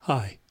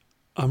Hi,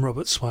 I'm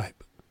Robert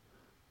Swipe,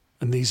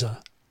 and these are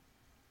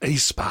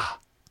Aespa.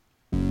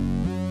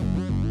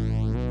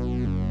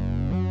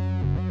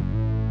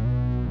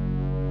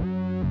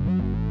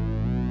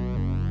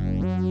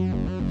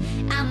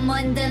 I'm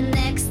on the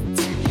next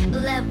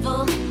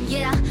level,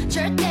 yeah.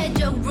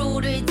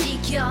 절대적으로를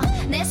지켜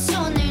내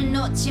손을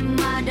놓지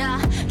마라.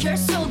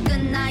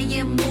 결속은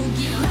나의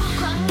무기.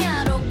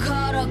 광야로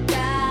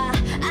걸어가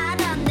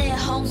알아 내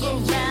home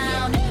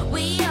ground.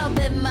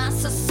 위협에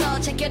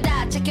맞서서 check it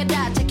out, check it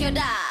out, check it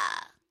out.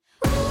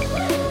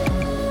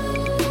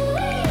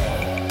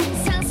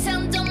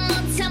 상상도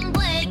못한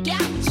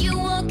blackout.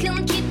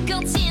 유혹은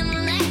깊고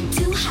진해.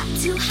 Too hot,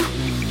 too hot.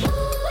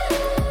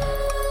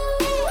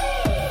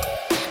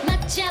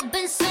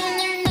 맞잡은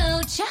손을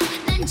놓쳐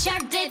난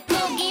절대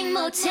포기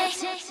못해.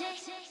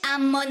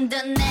 I'm on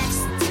the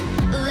next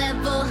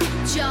level.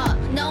 저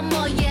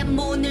너머의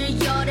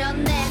문을 열어.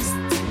 Next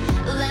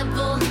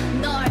level.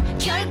 널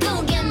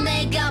결국엔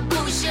내가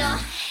부셔.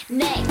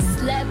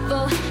 Next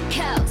level.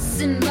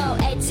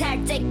 코스모에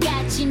탈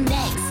때까지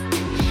next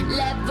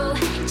level.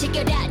 Check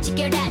it out, check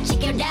it out,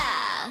 check it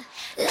out.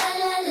 La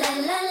la la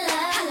la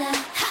la la.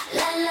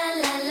 La la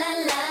la la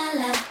la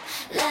la.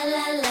 La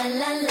la la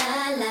la la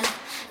la.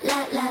 La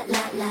la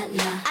la la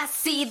la. I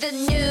see the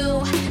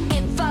new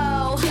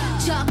info.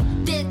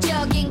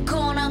 적대적인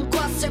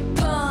고난과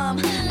슬픔.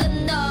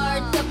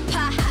 널 덮어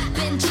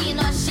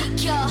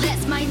진화시켜.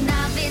 That's my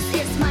novice,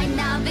 it's my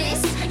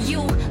novice.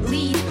 You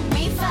lead,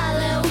 we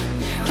follow.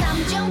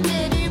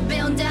 감정들을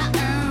배운다.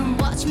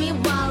 Watch me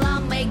while I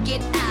make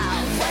it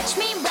out. Watch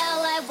me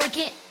while I work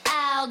it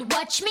out.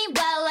 Watch me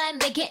while I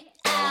make it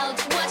out.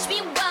 Watch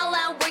me while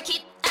I work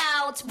it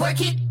out.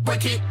 Work it,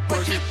 work it,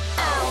 work it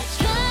out.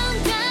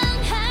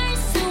 감당할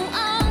수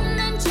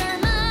없는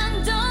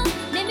절망도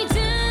내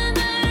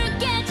믿음을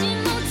깨지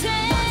못해.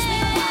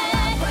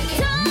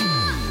 더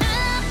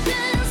아픈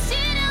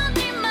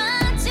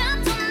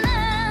시련들마저도 난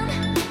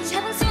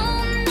잡은 손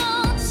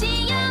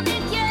놓지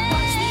않을게.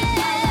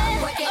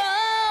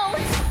 Oh,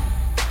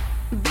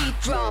 beat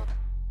drop,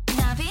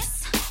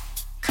 novice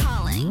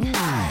calling.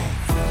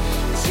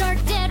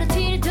 절대로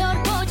뒤를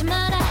돌아보지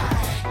마라.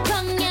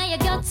 광야의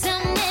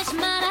곁을 내지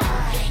마라.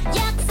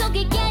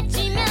 약속이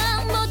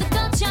깨지면 모두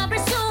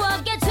걷혀버릴 수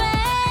없게 돼.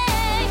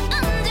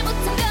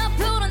 언제부턴가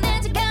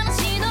불어내지 않은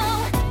신호.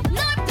 널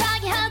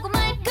파괴하고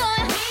말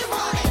거야.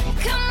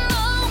 Come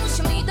on,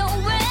 show me the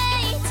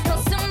way to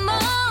some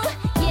more.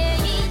 Yeah,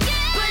 yeah.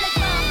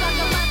 블랙만 방금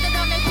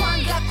만들어낸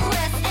광각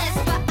quest.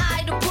 Aespa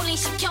아이로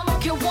분리시켜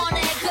먹길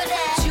원해. 그래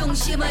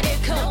중심을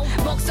잃고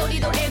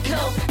목소리도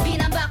잃고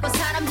비난받고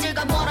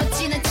사람들과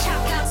멀어지는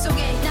착각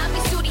속에 난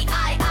미술이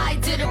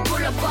아이들을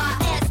불러봐.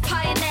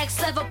 Aespa의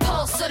next level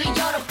pulse를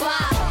열어봐.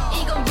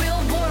 이건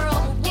real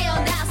world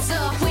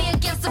깨어났어. We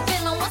against the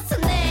feeling, what's the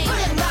name?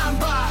 Bullet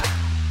Mamba.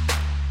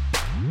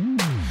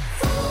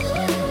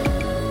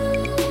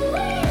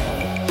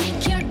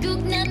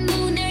 결국 난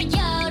문을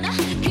열어.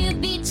 그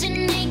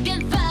빛은 내게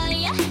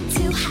fire.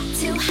 Too hot,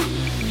 too hot.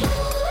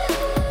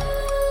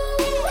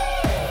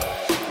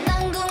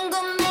 난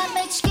궁금해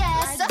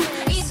미치겠어.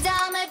 이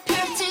다음에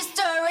펼칠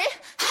story.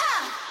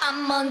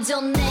 I'm on the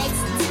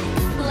next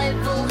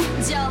level.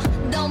 저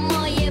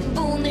너머의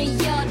문을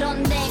열어.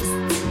 Next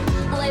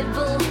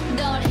level.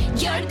 널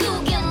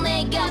결국엔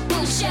내가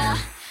부셔.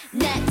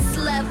 Next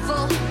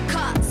level.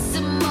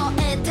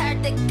 코스모에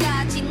탈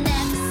때까지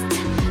next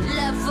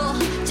level.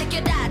 Check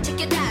it out,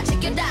 check it out,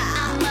 check it out.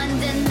 I'm on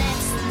the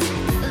next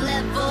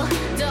level.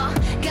 더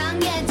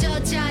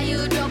강해져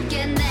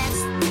자유롭게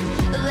next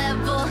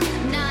level.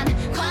 난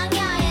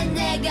광야의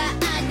내가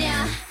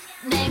아냐.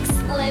 Next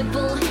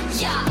level.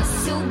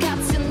 예수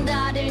같은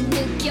나를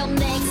느껴.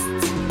 Next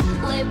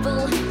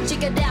level.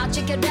 Check it out,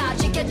 check it out,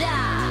 check it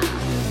out.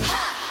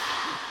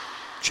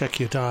 Check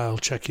your dial,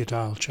 check your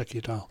dial, check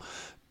your dial.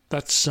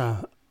 That's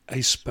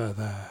Aespa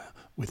there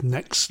with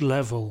Next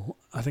Level.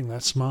 I think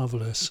that's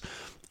marvellous.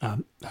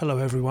 Hello,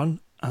 everyone.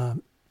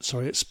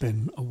 Sorry, it's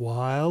been a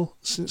while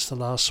since the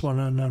last one,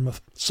 and I'm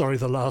sorry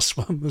the last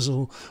one was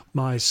all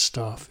my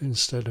stuff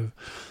instead of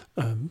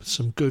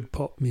some good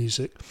pop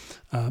music,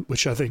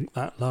 which I think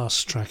that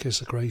last track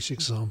is a great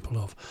example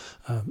of.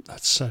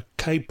 That's a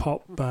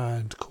K-pop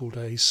band called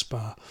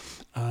Aespa,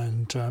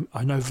 and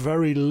I know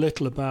very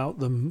little about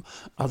them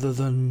other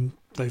than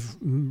they've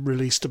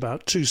released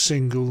about 2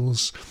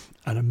 singles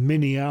and a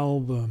mini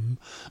album,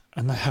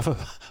 and they have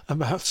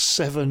about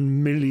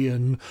 7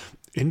 million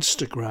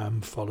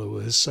Instagram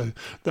followers, so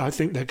I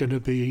think they're going to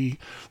be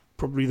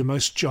probably the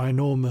most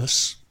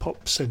ginormous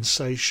pop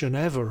sensation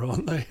ever,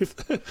 aren't they?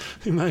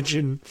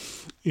 Imagine,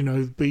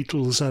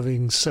 Beatles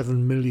having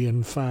 7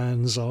 million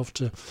fans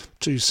after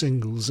 2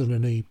 singles and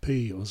an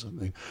EP or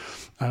something.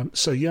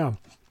 So yeah,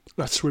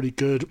 that's really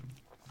good.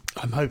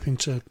 I'm hoping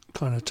to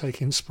kind of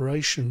take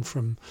inspiration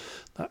from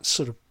that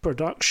sort of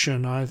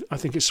production. I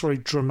think it's very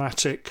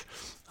dramatic.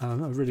 I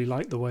really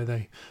like the way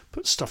they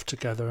put stuff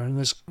together, and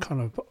there's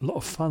kind of a lot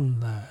of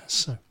fun there.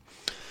 So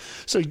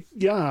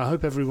yeah, I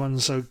hope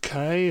everyone's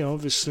okay.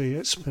 Obviously,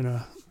 it's been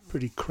a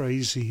pretty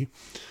crazy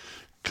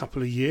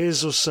couple of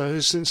years or so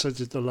since I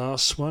did the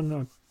last one.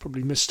 I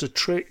probably missed a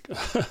trick.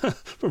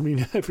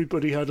 Probably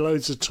everybody had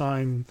loads of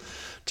time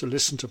to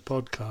listen to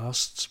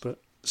podcasts, but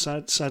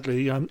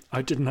sadly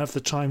I didn't have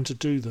the time to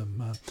do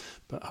them.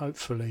 But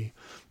hopefully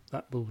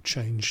that will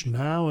change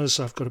now as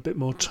I've got a bit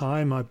more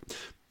time. I've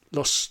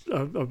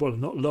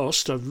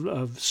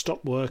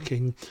stopped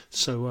working,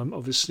 so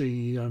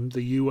obviously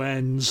the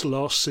UN's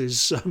loss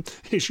is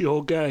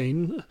your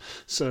gain.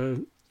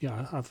 So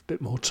yeah, I have a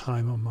bit more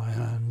time on my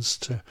hands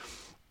to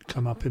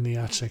come up in the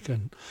attic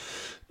and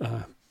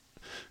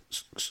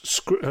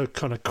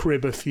kind of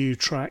crib a few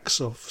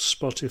tracks off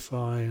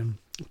Spotify and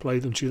play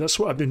them to you. That's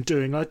what I've been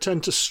doing. I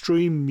tend to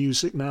stream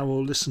music now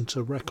or listen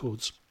to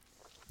records,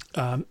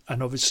 and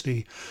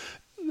obviously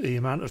the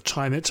amount of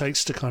time it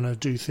takes to kind of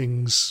do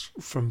things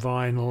from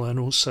vinyl, and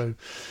also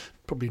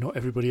probably not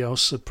everybody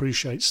else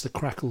appreciates the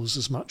crackles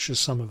as much as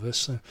some of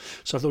us.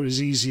 So I thought it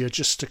was easier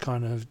just to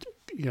kind of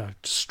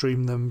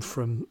stream them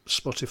from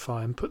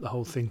Spotify and put the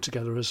whole thing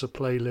together as a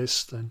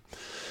playlist and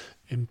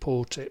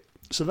import it.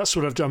 So that's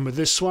what I've done with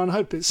this one. I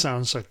hope it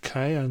sounds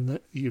okay and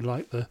that you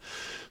like the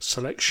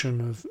selection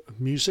of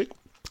music.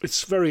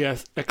 It's very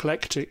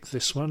eclectic,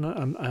 this one,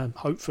 and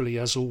hopefully,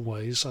 as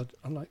always, I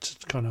like to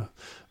kind of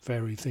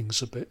vary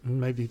things a bit and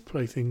maybe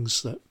play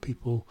things that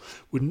people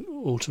wouldn't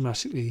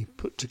automatically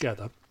put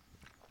together.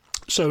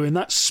 So in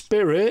that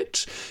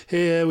spirit,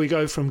 here we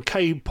go from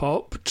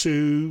K-pop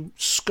to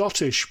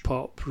Scottish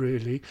pop,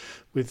 really,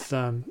 with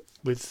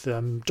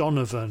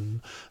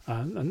Donovan.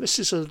 And this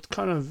is a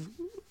kind of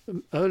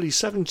early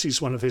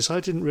 70s one of his. I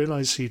didn't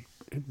realise he'd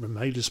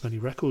made as many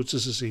records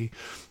as he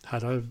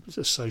had. I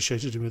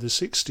associated him with the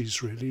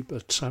 60s, really.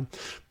 But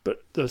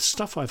the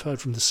stuff I've heard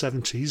from the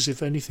 70s,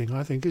 if anything,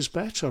 I think is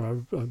better.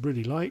 I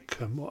really like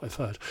what I've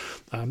heard.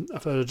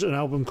 I've heard an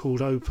album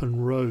called Open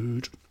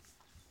Road,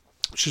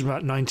 which is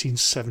about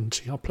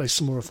 1970. I'll play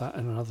some more of that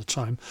in another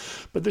time.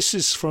 But this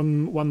is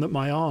from one that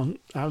my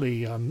aunt,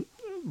 Ali,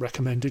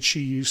 recommended. She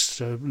used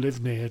to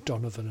live near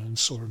Donovan and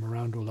saw him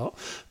around a lot.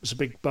 Was a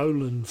big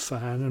Bolan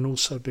fan and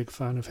also a big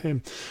fan of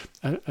him.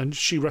 And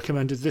she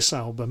recommended this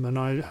album, and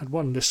I had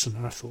one listen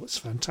and I thought it's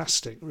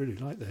fantastic. I really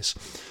like this.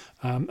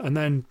 And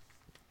then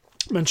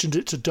mentioned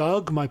it to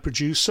Doug, my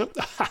producer.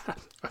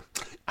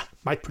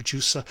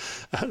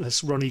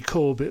 That's Ronnie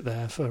Corbett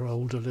there for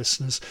older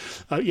listeners.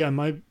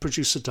 My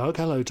producer Doug.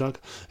 Hello, Doug.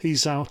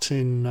 He's out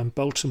in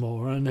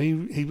Baltimore, and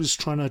he was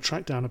trying to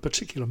track down a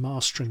particular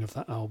mastering of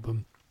that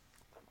album,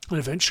 and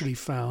eventually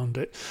found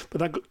it. But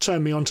that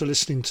turned me on to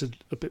listening to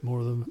a bit more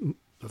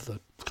of the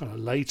kind of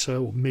later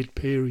or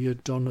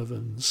mid-period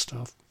Donovan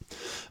stuff,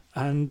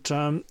 and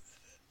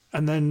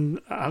then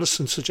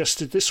Alison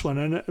suggested this one,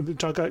 and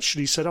Doug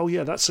actually said, "Oh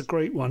yeah, that's a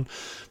great one.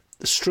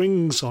 The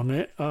strings on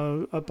it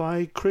are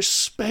by Chris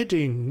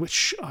Spedding,"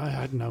 which I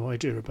had no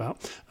idea about,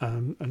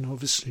 and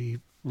obviously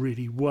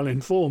really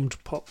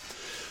well-informed pop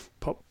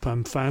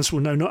fans will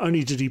know not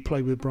only did he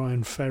play with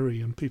Bryan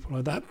Ferry and people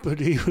like that, but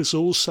he was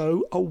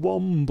also a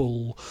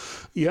womble.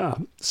 Yeah,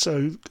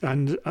 so,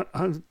 and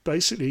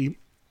basically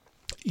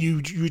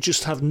you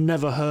just have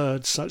never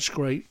heard such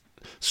great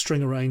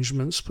string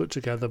arrangements put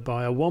together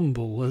by a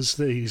womble as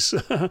these.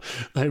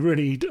 They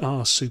really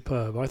are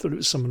superb. I thought it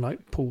was someone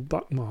like Paul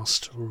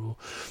Buckmaster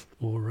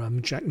or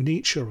Jack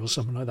Nietzsche or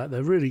something like that.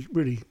 They're really,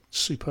 really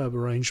superb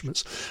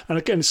arrangements. And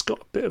again, it's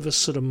got a bit of a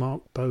sort of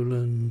Mark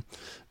Bolan,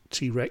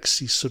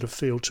 T-Rexy sort of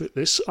feel to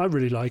it. I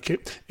really like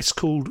it. It's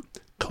called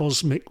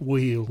Cosmic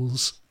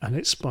Wheels, and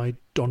it's by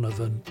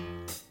Donovan.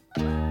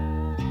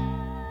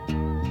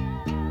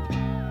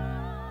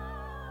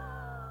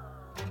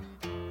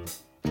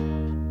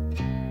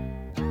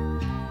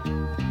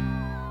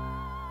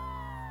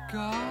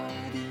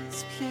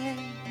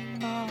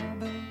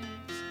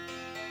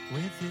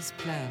 His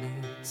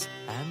planets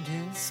and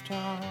his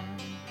stars,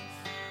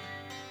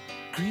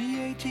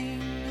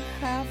 creating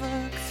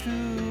havoc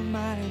through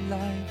my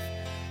life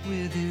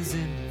with his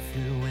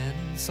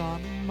influence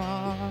on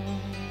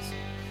Mars.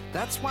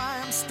 That's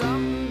why I'm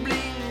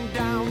stumbling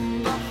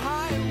down the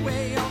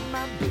highway on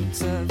my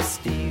boots of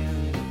steel.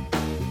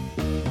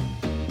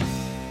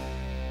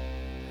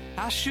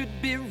 I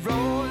should be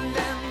rolling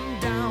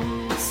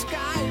down the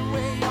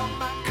skyway on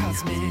my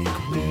cosmic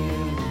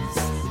wheels.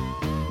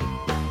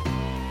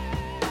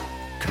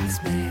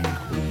 Cosmic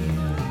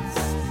wheels,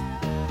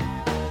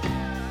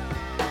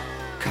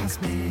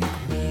 cosmic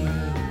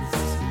wheels,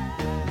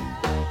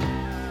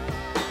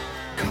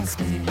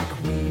 cosmic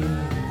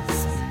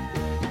wheels.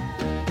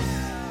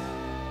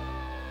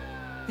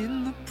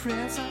 In the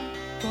present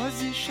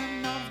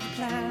position of the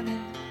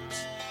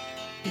planet,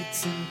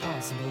 it's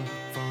impossible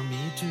for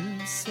me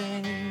to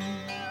say.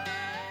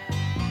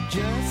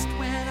 Just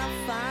when I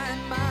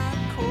find my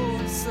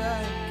course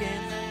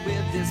again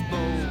with these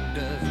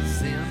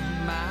boulders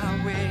in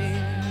my way,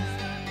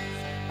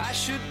 I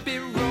should be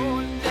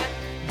rolling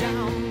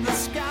down the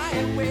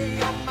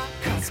skyway on my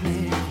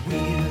cosmic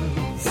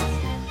wheels,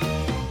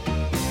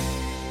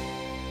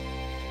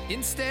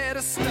 instead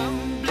of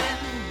stumbling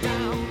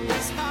down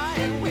this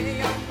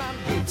highway on my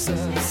boots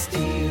of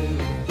steel.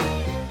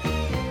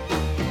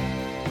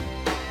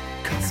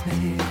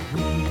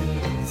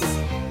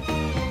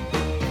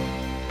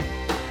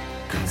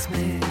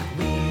 Cosmic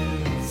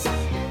wheels.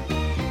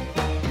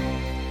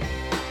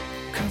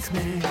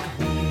 Cosmic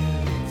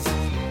wheels.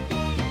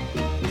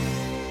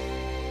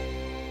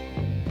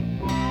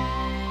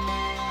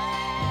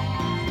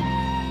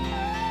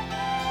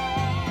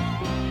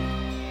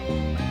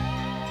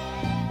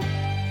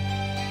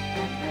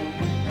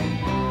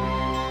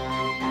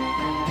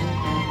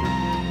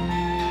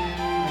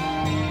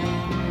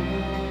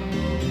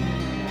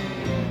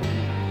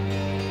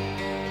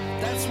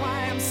 That's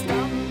why I'm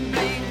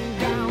stumbling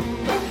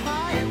down the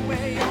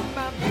highway on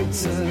my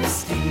boots of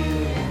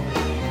steel.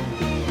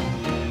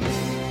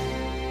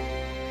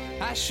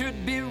 I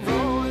should be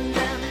rolling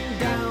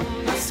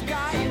down the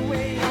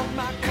skyway on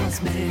my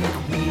cosmic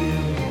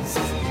wheels.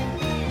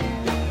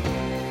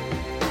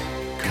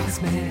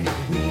 Cosmic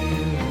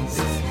wheels.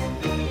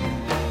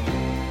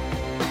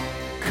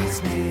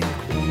 Cosmic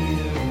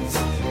wheels.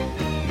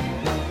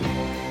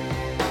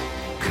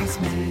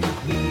 Cosmic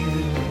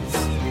wheels.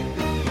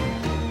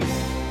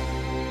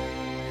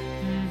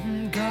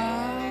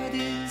 God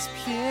is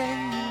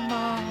playing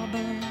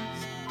marbles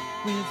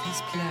with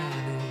his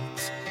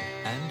planets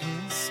and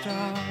his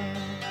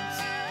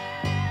stars,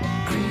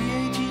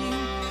 creating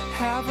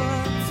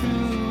heaven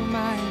through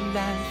my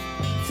life,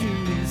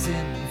 through his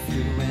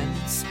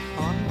influence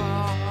on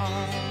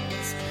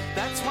Mars.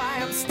 That's why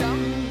I'm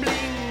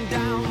stumbling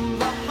down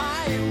the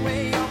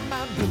highway on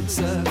my boots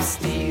of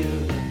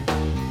steel.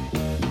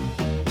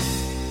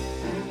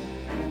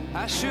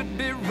 I should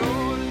be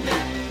rolling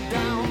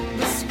down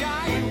the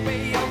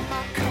skyway on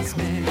my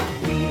cosmic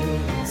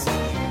wheels.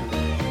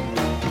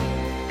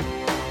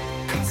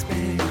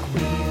 Cosmic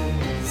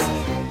wheels.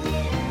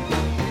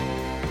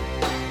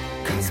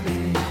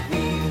 Cosmic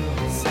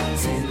wheels.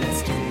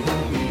 Celestial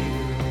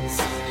wheels.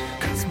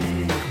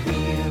 Cosmic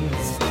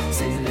wheels.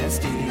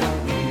 Celestial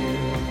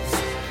wheels.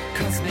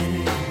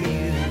 Cosmic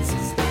wheels.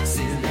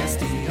 Celestial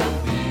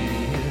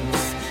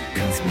wheels.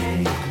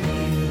 Cosmic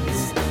wheels.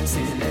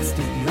 Celestial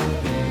wheels.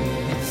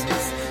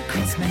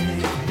 Cosmic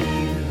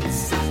wheels.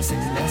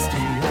 Celestial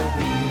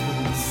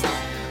wheels.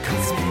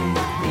 Cosmic wheels.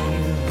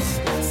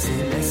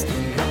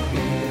 Celestial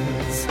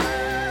wheels.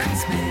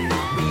 Cosmic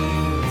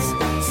wheels.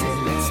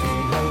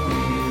 Celestial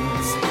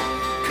wheels.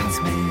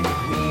 Cosmic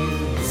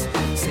wheels.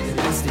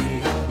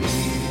 Celestial wheels.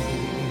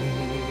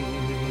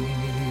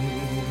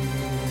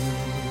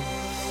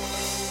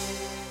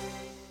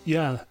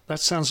 Yeah, that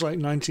sounds like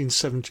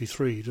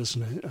 1973,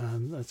 doesn't it?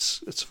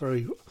 It's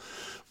very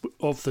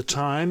of the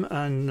time,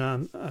 and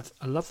I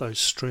love those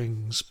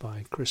strings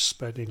by Chris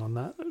Spedding on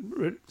that.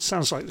 It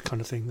sounds like the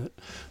kind of thing that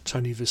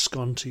Tony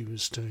Visconti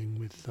was doing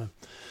with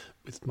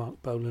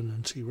Mark Bolan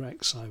and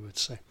T-Rex, I would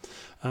say.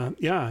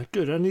 Yeah,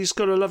 good. And he's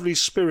got a lovely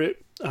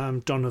spirit,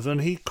 Donovan.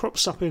 He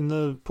crops up in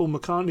the Paul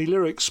McCartney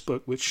lyrics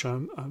book, which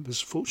I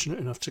was fortunate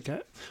enough to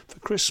get for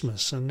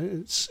Christmas, and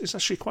it's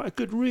actually quite a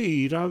good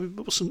read. I'd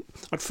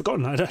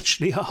forgotten I'd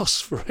actually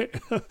asked for it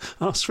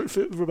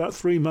for about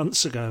 3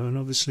 months ago, and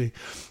obviously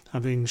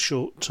having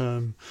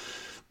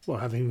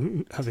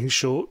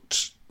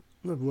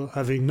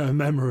having no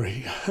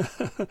memory,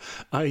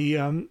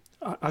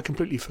 I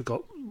completely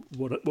forgot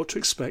what to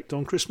expect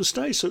on Christmas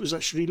Day. So it was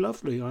actually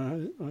lovely.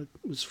 I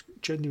was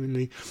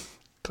genuinely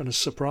kind of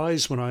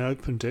surprised when I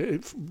opened it.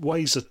 It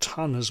weighs a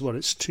ton as well.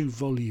 It's 2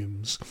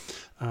 volumes,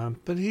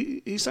 but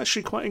he's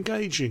actually quite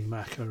engaging,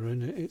 Macca,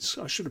 and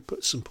I should have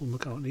put some Paul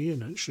McCartney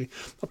in. Actually,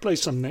 I'll play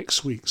some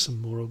next week,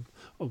 some more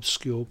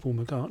obscure Paul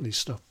McCartney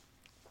stuff.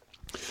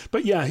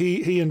 But yeah,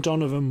 he and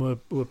Donovan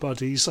were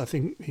buddies. I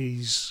think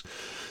he's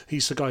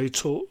the guy who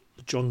taught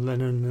John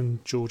Lennon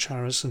and George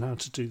Harrison how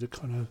to do the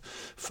kind of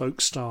folk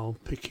style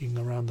picking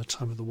around the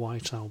time of the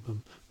White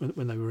Album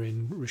when they were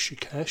in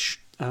Rishikesh.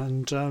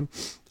 And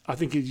I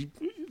think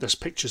there's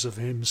pictures of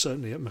him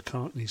certainly at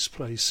McCartney's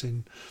place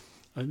in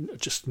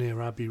just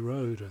near Abbey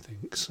Road, I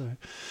think. So,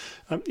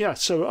 yeah,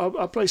 so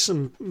I'll play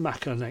some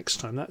Macca next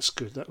time. That's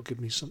good. That'll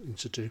give me something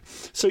to do.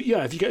 So,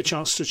 yeah, if you get a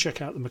chance to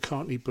check out the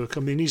McCartney book,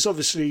 I mean, he's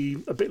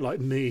obviously a bit like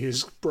me.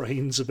 His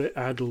brain's a bit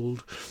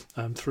addled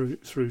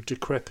through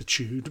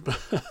decrepitude,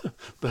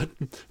 but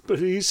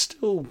he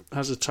still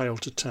has a tale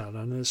to tell,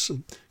 and there's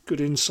some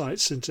good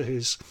insights into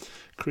his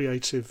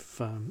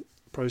creative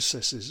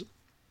processes.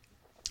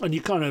 And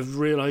you kind of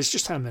realise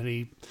just how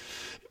many...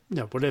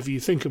 whatever you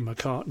think of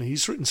McCartney,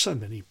 he's written so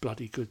many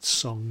bloody good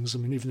songs. I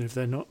mean, even if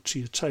they're not to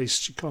your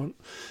taste, you can't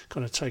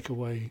kind of take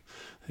away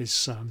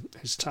his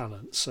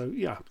talent. So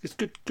yeah, it's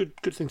good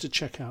thing to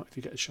check out if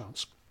you get a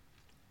chance.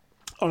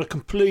 On a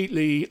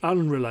completely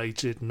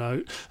unrelated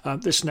note,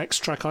 this next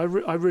track I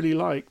really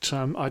liked.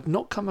 I'd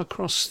not come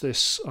across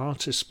this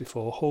artist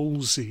before,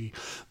 Halsey,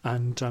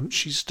 and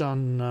she's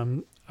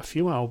done a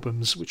few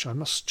albums which I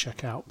must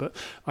check out, but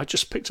I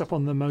just picked up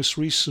on the most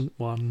recent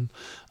one.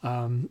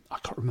 I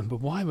can't remember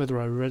why, whether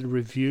I read a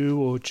review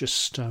or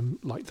just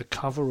like the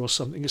cover or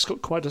something. It's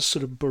got quite a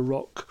sort of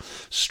baroque,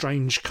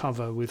 strange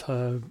cover with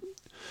her.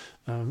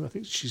 I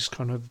think she's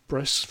kind of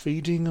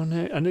breastfeeding on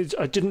it, and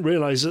I didn't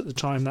realise at the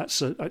time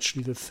that's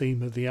actually the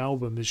theme of the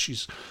album, is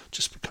she's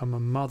just become a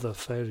mother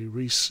fairly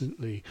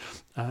recently,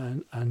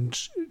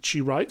 and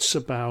she writes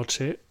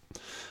about it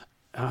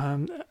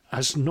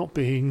as not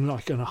being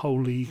like a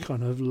wholly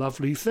kind of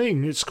lovely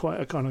thing. It's quite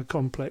a kind of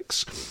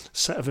complex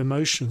set of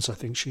emotions I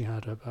think she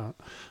had about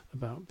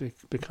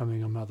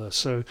becoming a mother.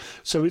 So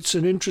it's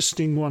an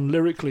interesting one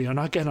lyrically, and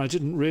again, I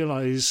didn't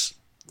realise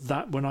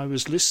that when I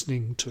was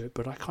listening to it,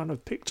 but I kind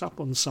of picked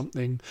up on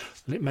something,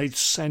 and it made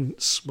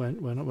sense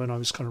when I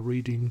was kind of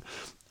reading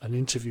an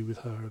interview with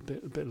her a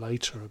bit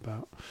later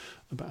about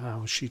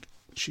how she'd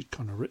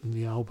kind of written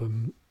the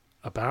album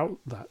about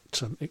that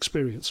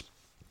experience.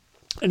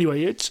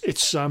 Anyway,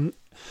 it's a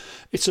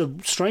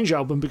strange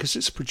album because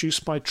it's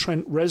produced by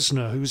Trent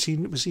Reznor, who was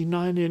he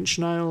 9 Inch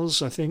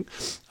Nails, I think,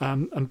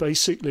 and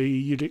basically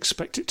you'd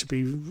expect it to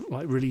be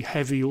like really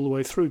heavy all the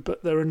way through,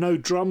 but there are no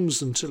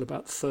drums until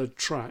about the third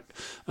track,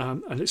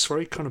 and it's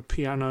very kind of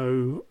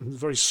piano,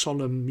 very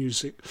solemn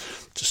music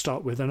to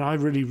start with, and I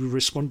really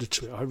responded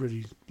to it. I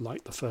really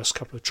liked the first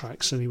couple of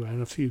tracks anyway,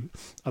 and a few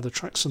other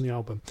tracks on the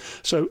album.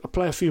 So I'll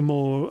play a few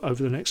more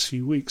over the next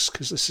few weeks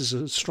because this is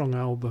a strong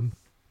album.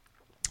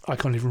 I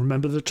can't even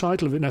remember the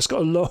title of it now. It's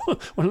got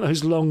one of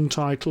those long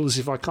titles.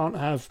 If I can't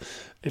have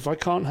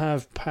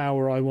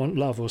power, I want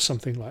love, or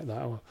something like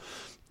that. Well,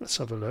 let's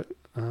have a look.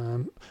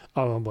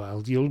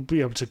 You'll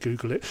be able to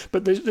Google it.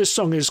 But this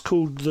song is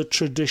called "The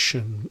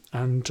Tradition,"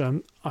 and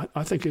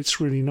I think it's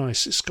really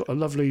nice. It's got a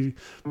lovely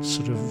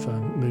sort of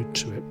mood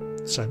to it.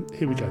 So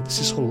here we go. This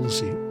is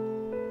Halsey.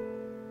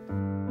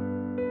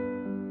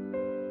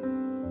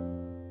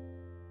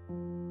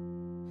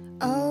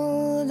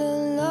 Oh, the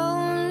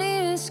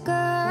loneliest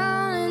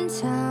girl in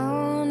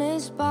town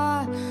is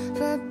bought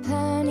for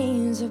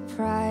pennies a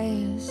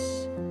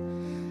price.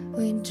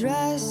 We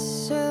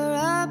dress her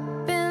up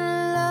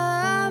in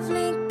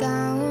lovely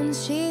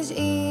gowns. She's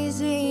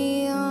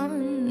easy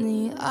on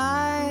the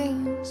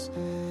eyes.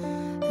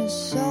 Her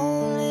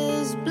soul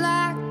is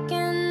black,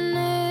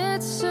 and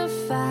it's a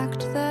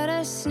fact that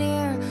a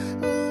sneer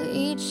will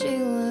eat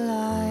you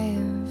alive.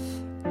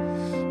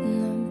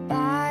 And the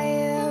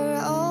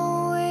buyer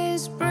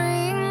always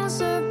brings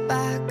her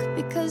back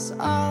because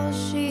all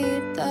she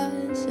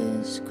does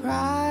is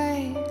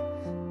cry.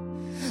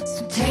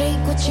 So take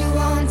what you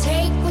want,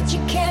 take what you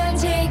can,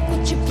 take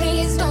what you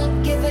please.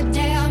 Don't give a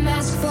damn,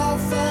 ask for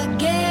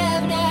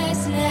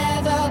forgiveness,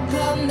 never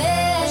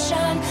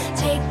permission.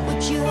 Take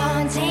what you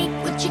want, take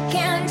what you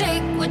can,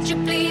 take what you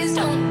please.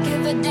 Don't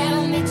give a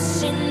damn,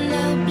 it's in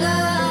the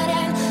blood,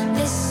 and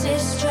this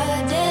is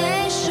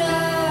tradition.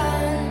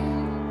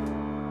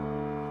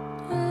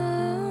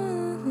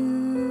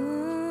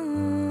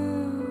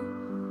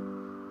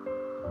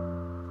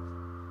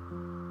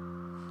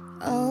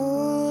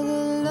 Oh,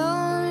 the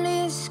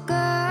loneliest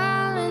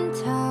girl in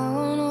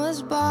town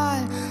was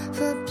bought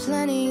for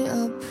plenty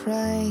of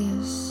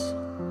price.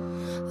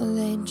 Well,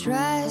 they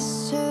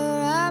dress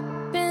her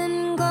up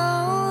in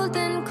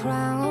golden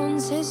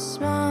crowns. His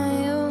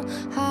smile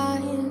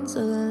hides a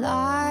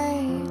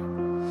lie.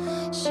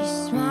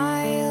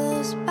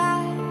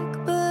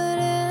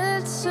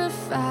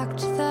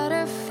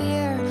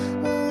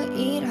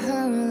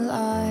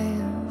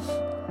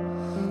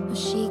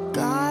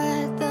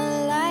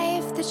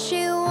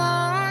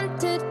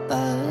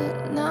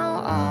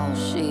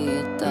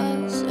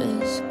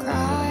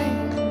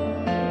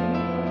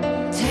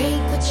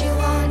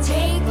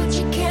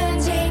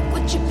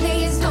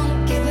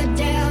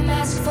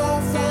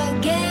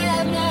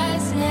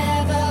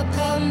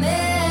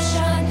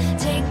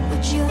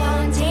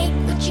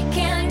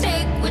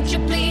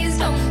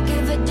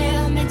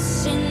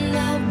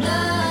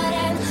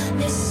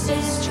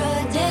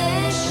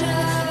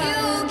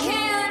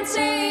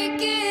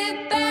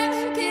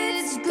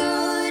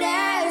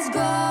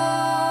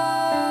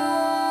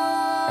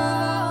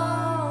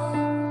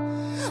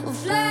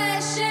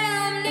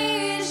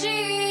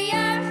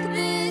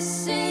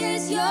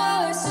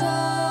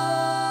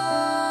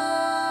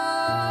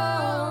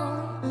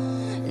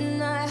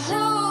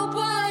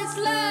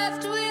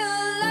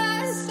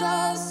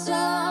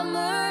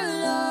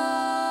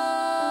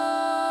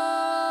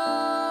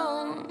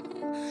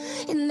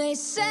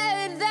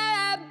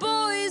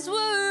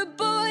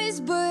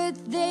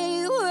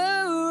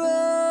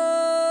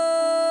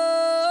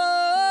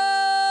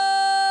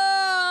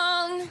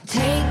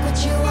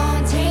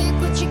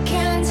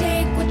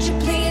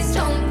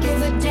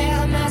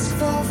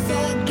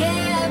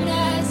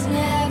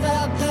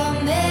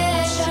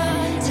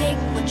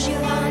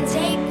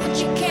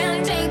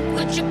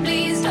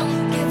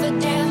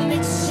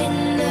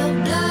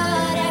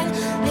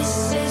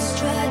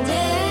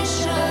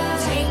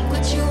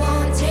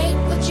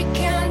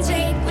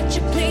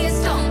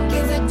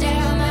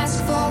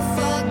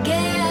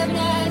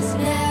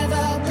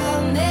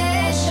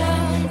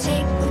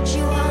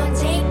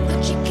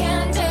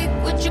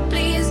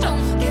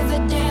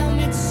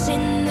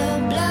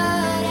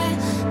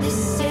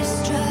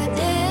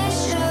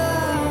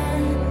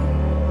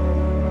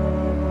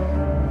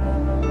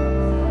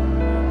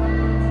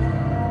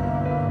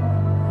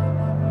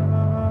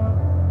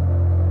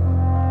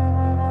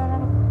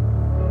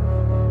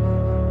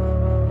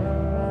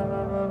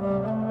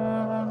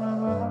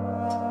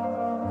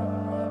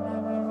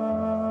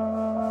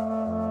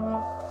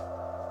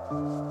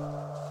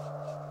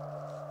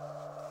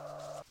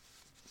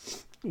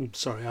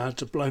 Sorry, I had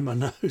to blow my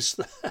nose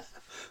there.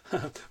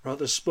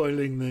 Rather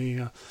spoiling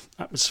the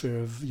atmosphere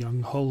of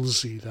young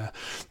Halsey there.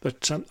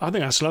 But I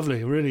think that's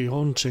lovely, a really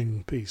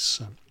haunting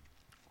piece.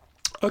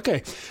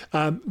 Okay,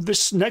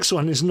 this next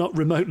one is not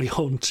remotely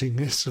haunting.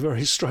 It's a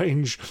very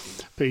strange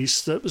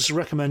piece that was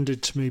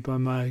recommended to me by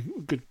my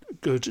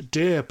good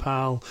dear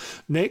pal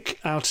Nick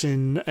out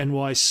in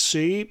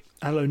NYC.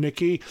 Hello,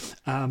 Nicky.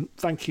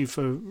 Thank you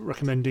for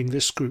recommending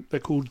this group. They're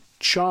called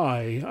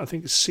Chai. I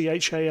think it's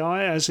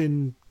CHAI, as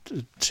in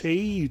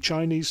tea,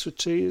 Chinese for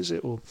tea, is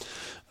it? Or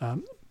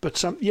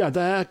but yeah,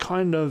 they're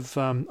kind of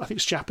I think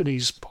it's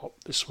Japanese pop,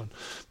 this one,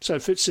 so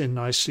it fits in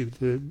nicely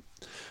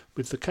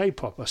with the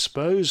K-pop, I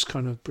suppose,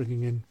 kind of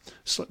bringing in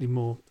slightly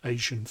more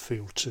Asian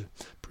feel to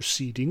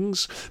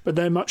proceedings, but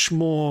they're much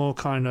more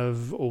kind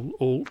of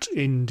alt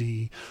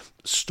indie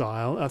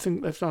style. I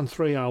think they've done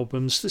 3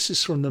 albums. This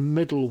is from the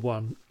middle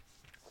one.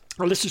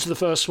 I listened to the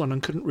first one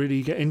and couldn't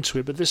really get into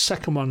it, but this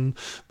second one,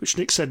 which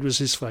Nick said was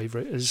his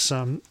favourite, is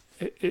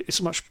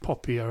it's much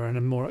poppier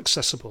and more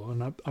accessible,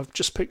 and I've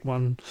just picked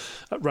one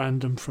at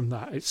random from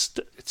that. It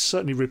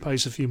certainly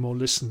repays a few more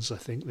listens, I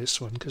think,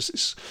 this one, because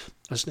it's,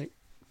 as Nick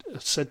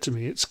said to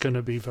me, it's going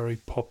to be very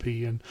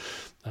poppy and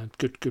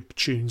good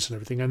tunes and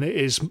everything, and it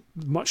is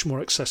much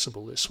more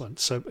accessible, this one.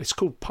 So it's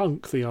called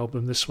Punk, the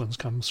album this one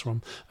comes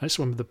from, and it's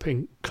one with the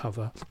pink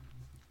cover,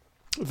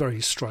 a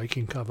very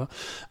striking cover.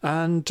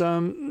 And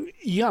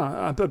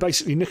but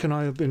basically Nick and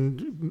I have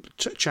been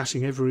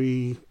chatting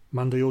every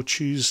Monday or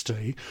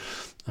Tuesday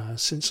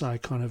since I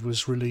kind of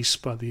was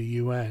released by the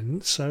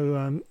UN,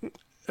 so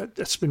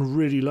it's been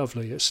really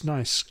lovely. It's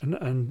nice,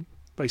 and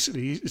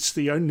basically, it's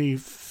the only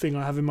thing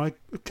I have in my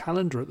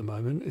calendar at the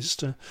moment is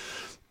to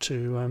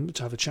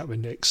have a chat with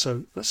Nick.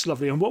 So that's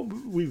lovely. And what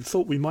we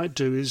thought we might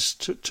do is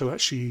to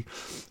actually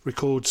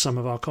record some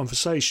of our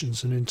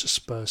conversations and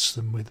intersperse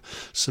them with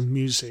some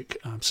music.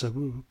 So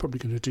we're probably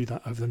going to do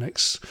that over the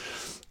next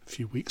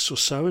few weeks or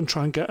so and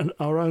try and get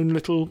our own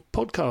little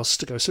podcast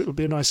to go. So it'll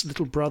be a nice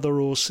little brother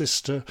or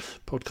sister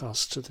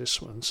podcast to this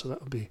one. So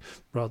that'll be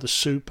rather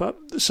super.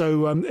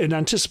 So in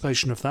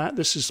anticipation of that,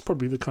 this is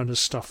probably the kind of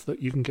stuff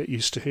that you can get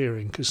used to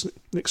hearing, because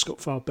Nick's got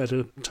far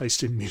better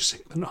taste in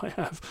music than I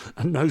have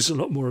and knows a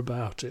lot more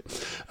about it.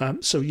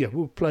 So yeah,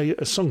 we'll play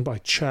a song by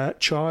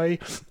Chai,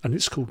 and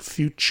it's called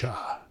Future.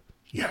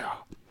 Yeah.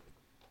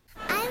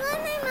 I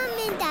love my mom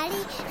and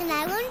daddy, and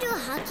I want to do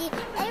hockey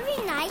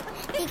every night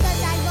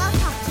because I love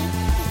hockey.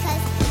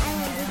 Because I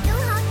want to do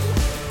hockey,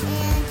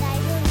 and I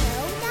don't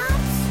know that,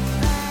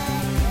 but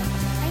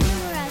I know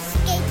where I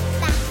skate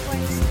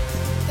backwards.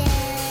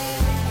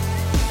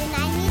 Then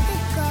I need to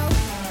go,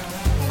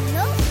 and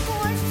no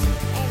sports,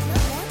 and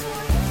no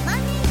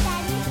mommy and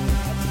daddy,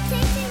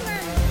 chasing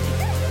mommy.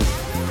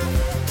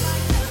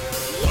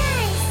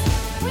 Yes,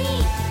 we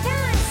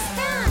don't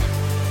stop.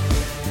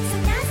 So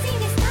dancing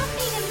is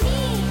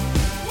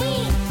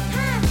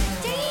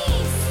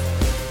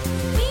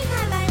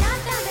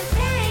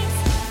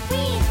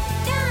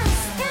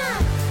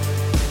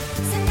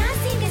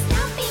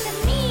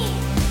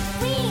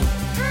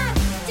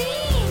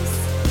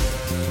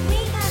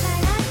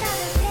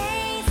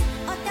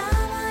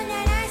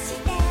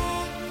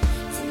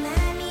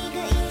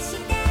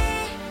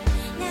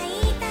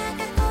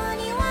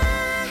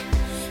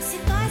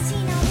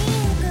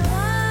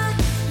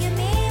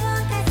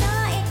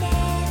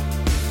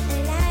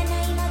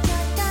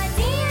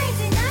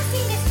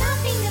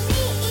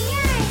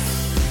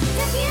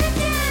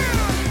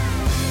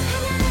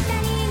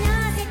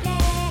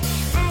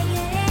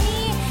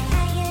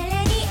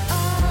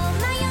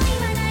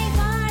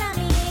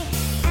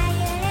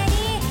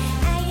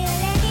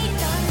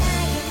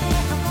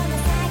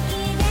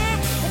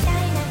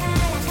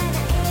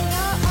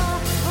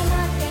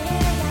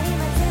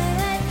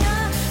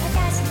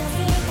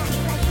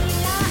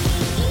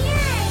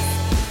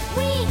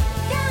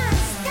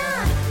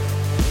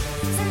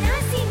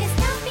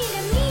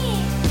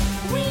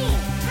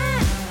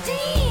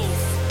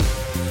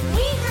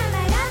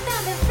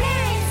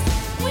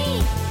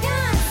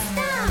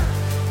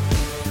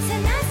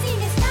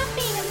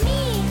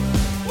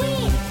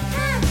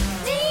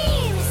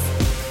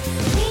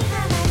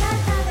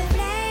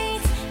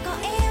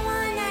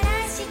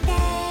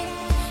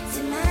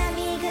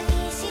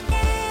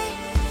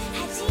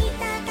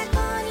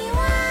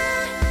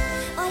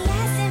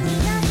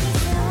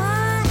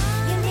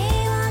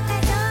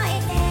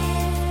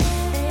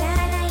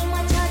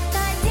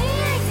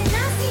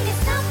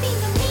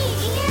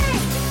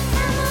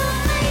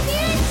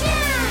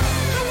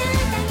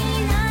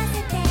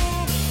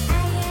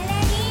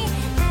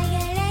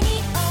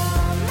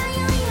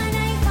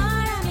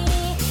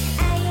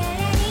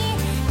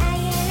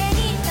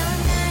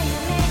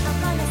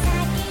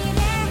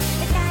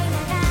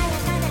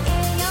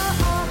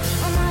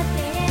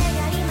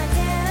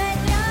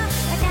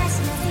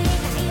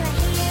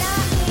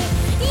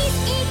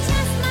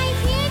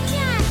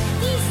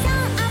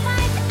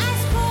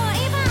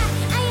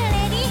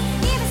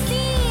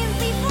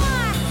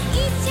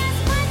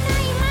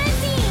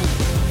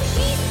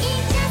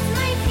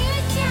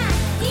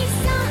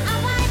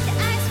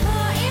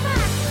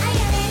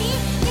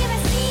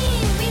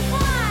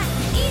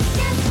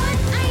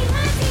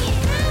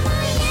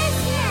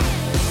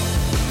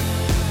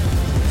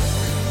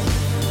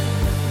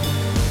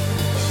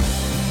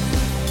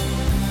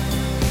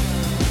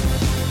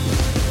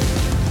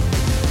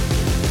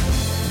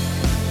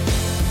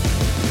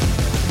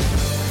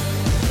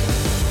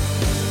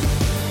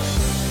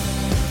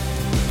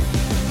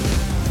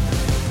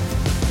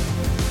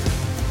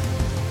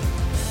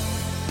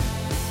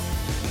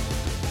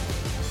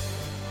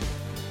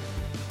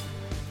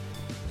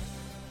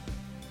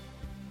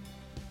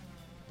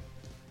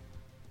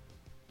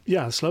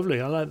Yeah, it's lovely.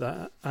 I like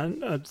that.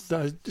 And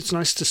it's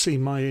nice to see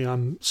my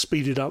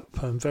speeded up,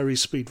 very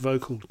speed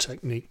vocal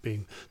technique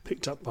being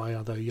picked up by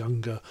other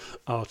younger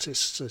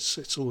artists.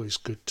 It's always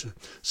good to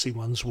see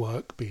one's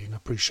work being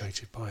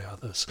appreciated by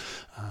others.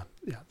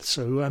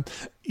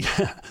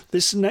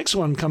 This next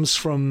one comes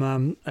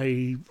from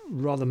a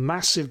rather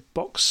massive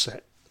box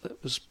set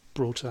that was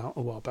brought out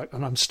a while back,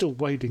 and I'm still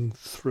wading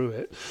through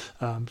it,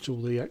 to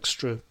all the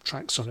extra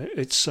tracks on it.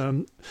 It's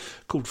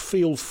called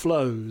Feel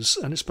Flows,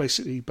 and it's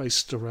basically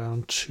based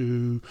around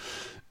 2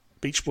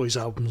 Beach Boys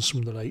albums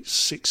from the late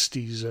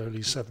 60s,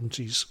 early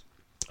 70s.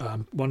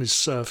 One is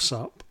Surf's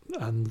Up,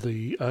 and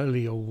the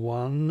earlier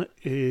one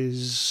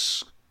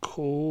is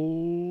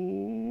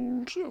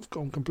called... I've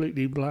gone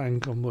completely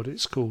blank on what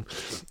it's called.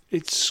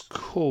 It's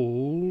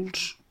called...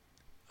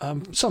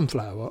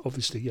 Sunflower,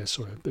 obviously. Yes,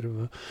 sorry, a bit of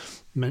a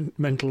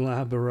mental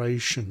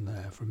aberration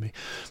there from me.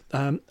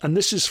 And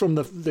this is from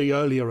the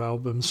earlier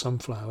album,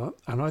 Sunflower,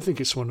 and I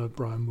think it's one of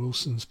Brian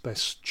Wilson's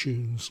best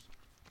tunes.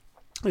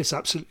 It's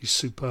absolutely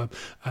superb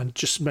and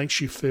just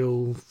makes you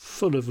feel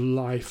full of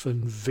life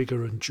and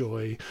vigour and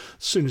joy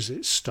as soon as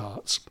it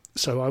starts.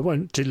 So I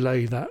won't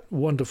delay that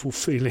wonderful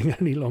feeling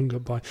any longer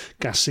by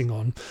gassing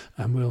on,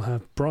 and we'll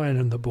have Bryan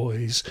and the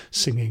boys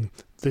singing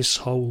This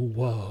Whole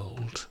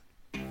World.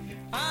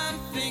 I'm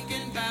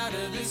thinking about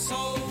this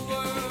whole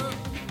world.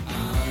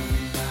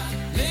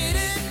 Late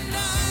at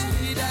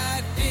night,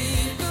 I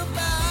think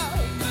about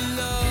the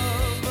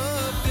love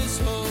of this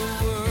whole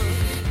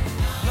world.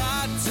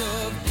 Lots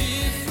of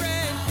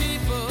different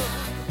people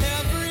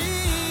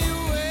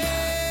everywhere.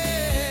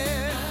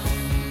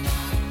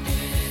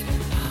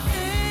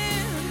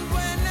 And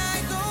when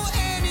I go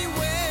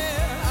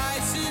anywhere, I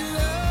see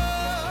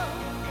love,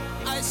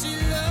 I see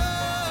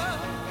love,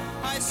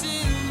 I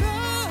see love.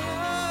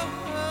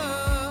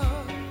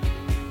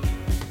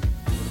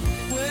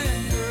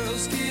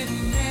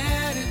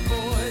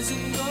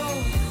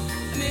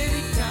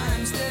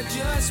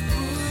 Just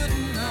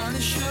putting on a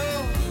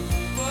show,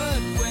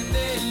 but when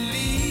they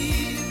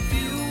leave,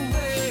 you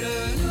wait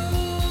alone.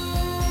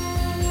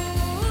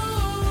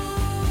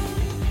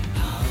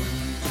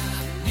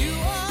 You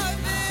are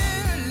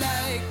there,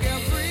 like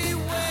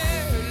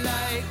everywhere,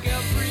 like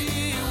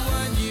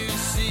everyone you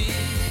see.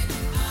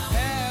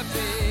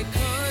 Happy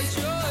 'cause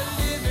you're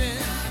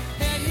living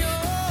and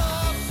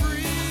you're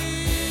free.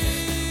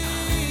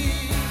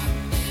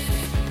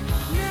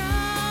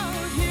 Now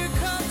here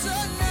comes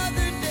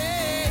another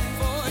day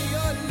for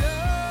your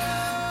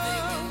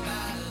love.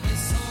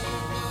 This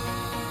whole world.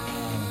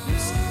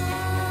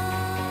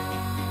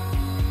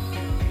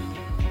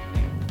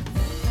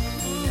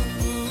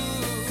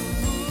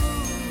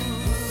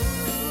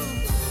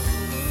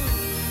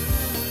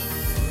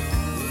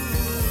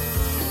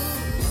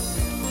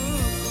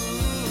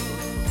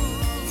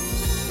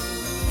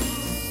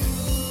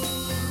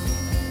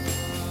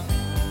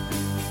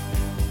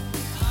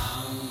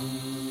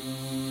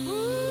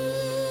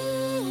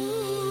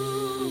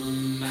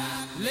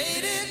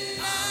 Late at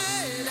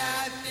night,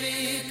 I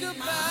think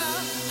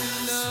about the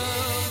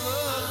love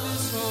of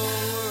this whole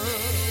world.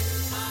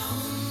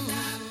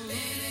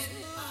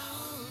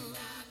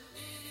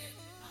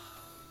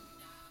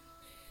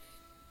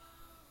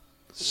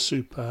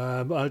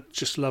 Superb. I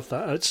just love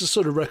that. It's a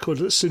sort of record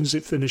that as soon as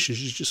it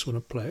finishes, you just want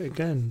to play it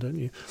again, don't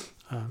you?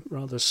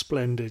 Rather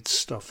splendid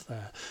stuff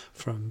there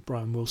from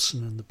Brian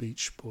Wilson and the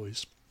Beach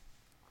Boys.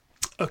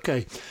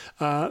 Okay,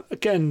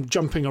 again,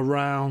 jumping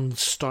around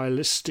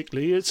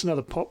stylistically, it's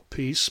another pop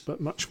piece, but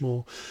much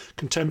more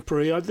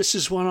contemporary. This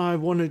is one I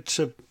wanted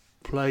to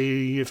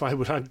play. If I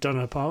would have done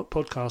a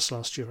podcast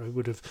last year, I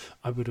would have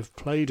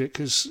played it,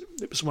 because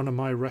it was one of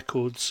my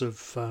records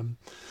of... or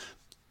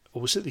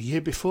was it the year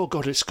before?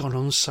 God, it's gone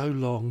on so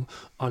long,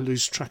 I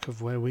lose track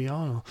of where we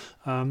are.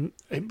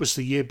 It was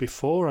the year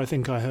before, I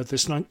think I heard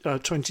this,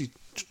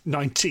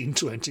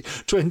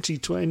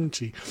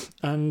 2020,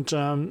 and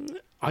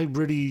I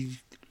really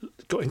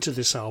got into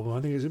this album.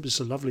 I think it was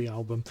a lovely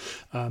album.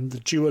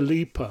 The Dua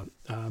Lipa,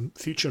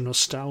 Future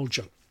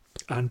Nostalgia.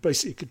 And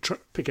basically you could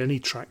pick any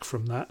track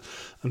from that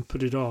and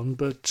put it on.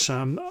 But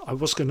I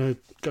was going to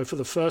go for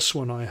the first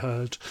one I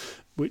heard,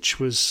 which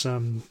was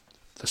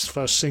this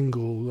first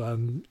single.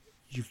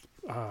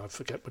 I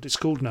forget what it's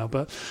called now,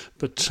 but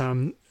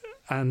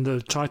and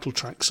the title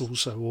track's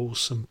also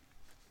awesome.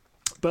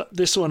 But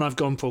this one I've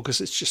gone for because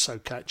it's just so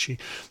catchy.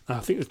 I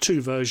think there are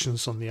 2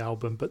 versions on the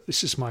album, but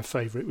this is my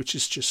favourite, which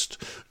is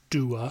just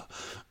Dua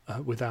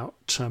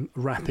without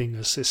rapping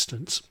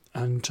assistance.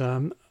 And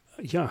I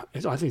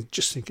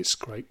think it's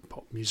great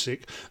pop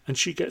music, and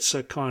she gets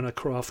a kind of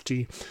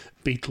crafty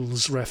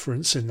Beatles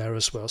reference in there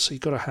as well. So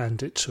you've got to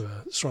hand it to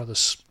her. It's rather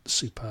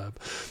superb.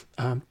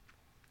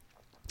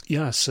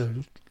 So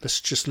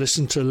let's just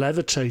listen to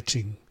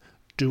Levitating,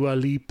 Dua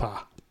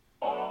Lipa.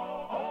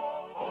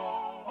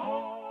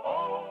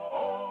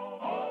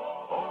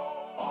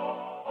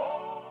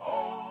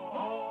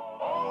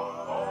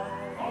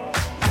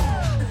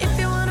 If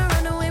you wanna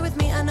run away with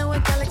me, I know a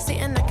galaxy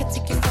and I can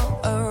take you for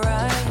a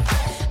ride.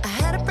 I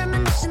had a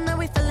premonition that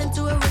we fell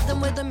into a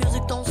rhythm where the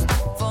music don't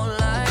stop for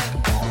life.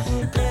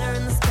 Glitter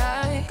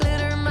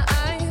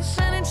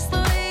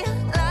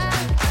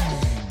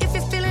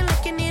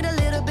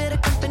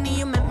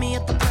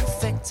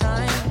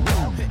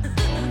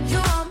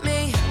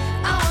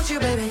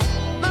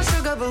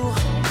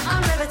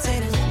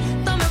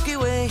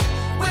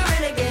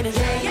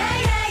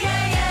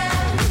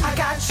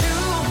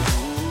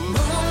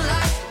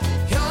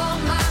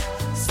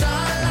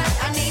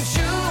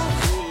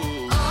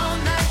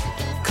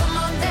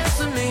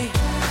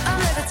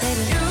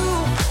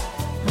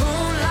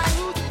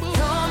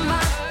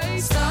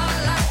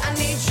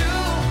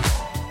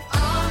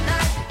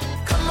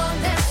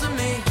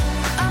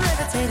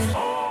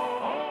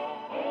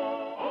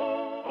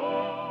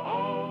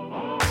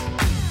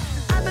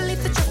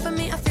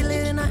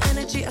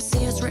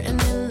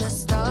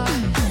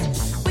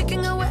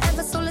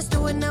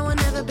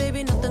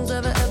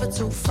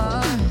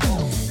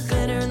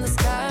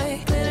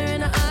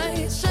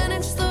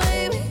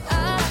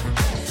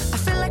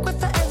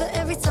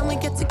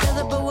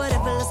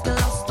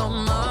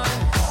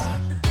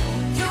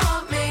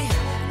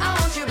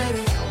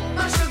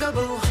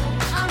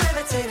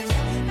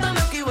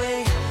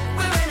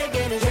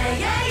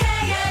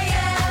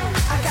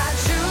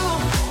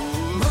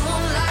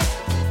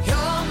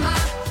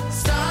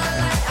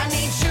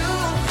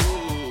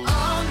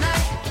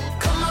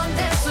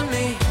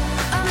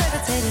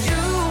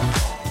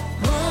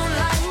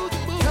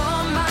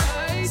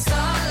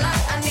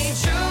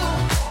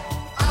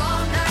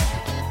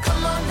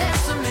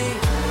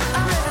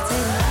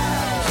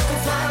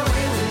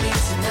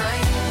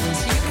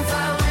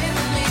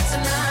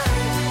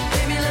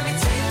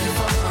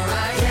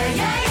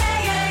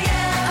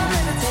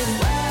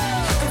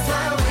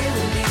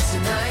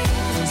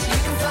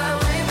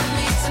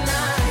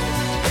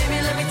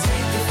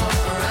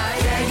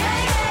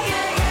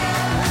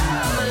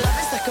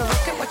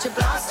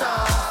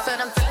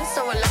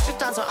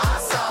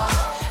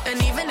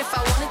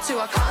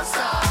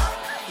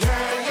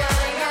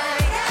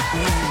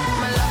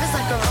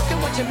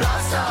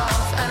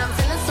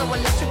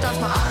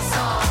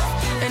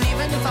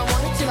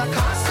I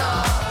can't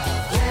stop.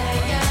 Yeah,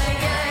 yeah,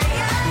 yeah,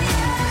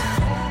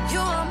 yeah. You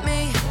want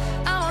me,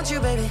 I want you,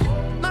 baby.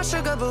 My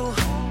sugar boo,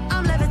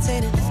 I'm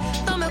levitating.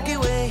 The Milky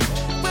Way,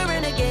 we're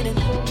renegading.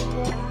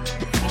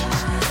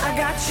 I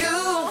got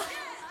you,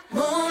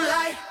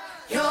 moonlight,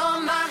 you're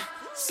my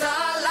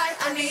starlight.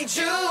 I need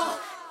you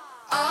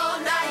all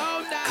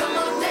night. Come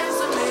on, dance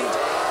with me.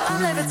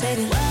 I'm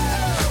levitating. You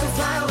can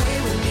fly away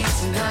with me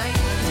tonight.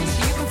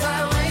 You can fly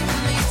away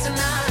with me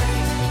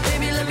tonight.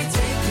 Baby, let me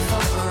take you for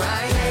a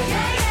ride. Yeah,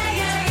 yeah,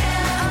 yeah,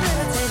 yeah. I'm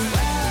levitating.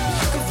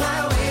 You can fly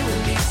away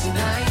with me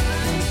tonight.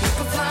 You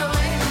can fly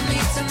away with me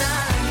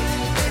tonight.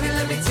 Baby,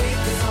 let me take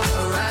you for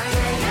a ride.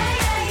 Yeah,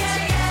 yeah, yeah,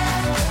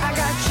 yeah. I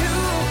got you,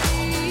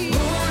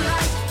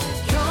 moonlight,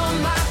 you're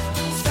my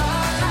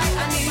starlight.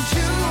 I need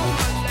you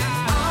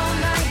all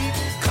night.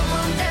 Come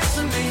on, dance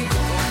with me.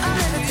 I'm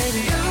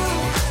levitating. You,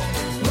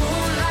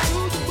 moonlight,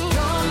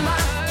 you're my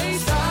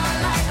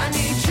starlight. I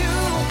need you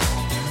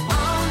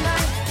all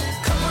night.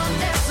 Come on,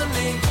 dance with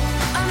me.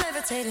 I'm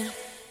levitating.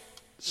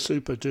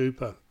 Super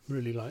duper.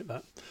 Really like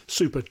that.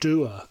 Super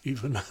doer,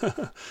 even.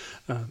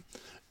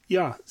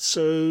 Yeah,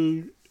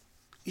 so...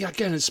 Yeah,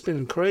 again, it's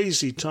been a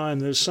crazy time.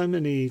 There's so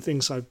many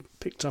things I've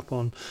picked up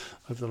on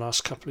over the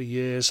last couple of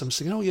years. I'm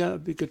thinking, oh, yeah,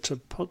 it'd be good to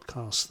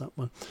podcast that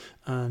one.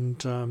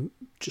 And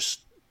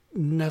just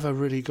never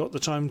really got the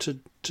time to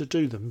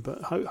do them.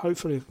 But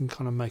hopefully I can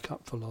kind of make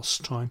up for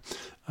lost time.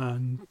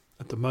 And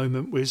at the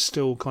moment, we're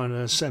still kind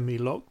of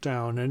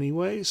semi-lockdown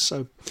anyway.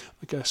 So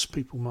I guess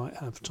people might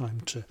have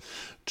time to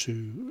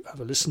have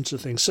a listen to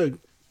things. So,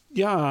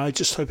 yeah, I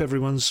just hope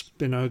everyone's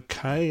been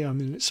okay. I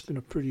mean, it's been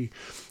a pretty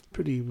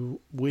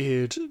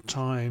weird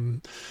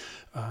time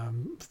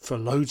for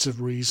loads of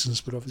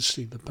reasons, but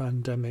obviously the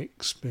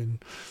pandemic's been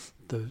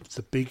the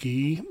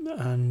biggie,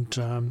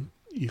 and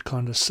you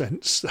kind of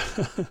sense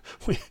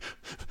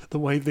the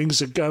way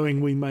things are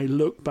going. We may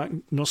look back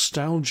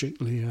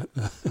nostalgically at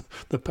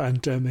the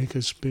pandemic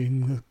as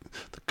being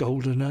the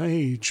golden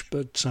age,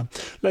 but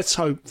let's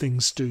hope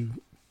things do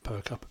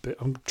perk up a bit.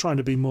 I'm trying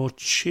to be more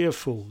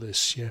cheerful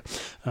this year.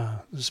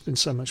 There's been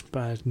so much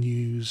bad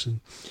news and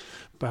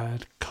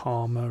bad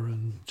karma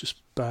and just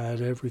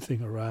bad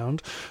everything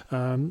around.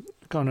 Kind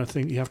of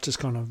think you have to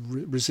kind of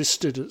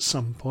resist it at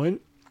some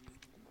point.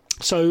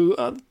 So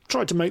I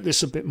tried to make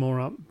this a bit more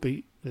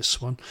upbeat,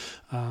 this one.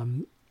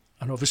 And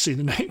obviously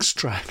the next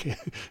track,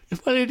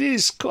 well, it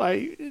is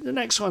quite, the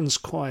next one's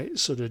quite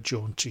sort of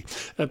jaunty.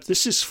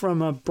 This is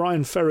from a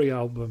Bryan Ferry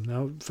album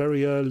now,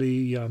 very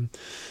early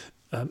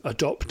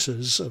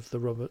adopters of the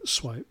Robert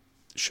Swipe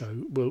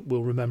show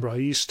will remember I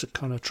used to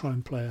kind of try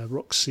and play a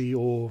Roxy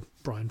or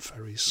Bryan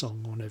Ferry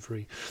song on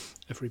every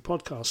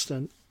podcast,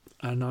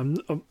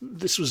 and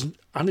this was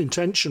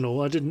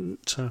unintentional. I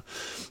didn't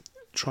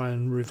try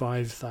and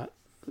revive that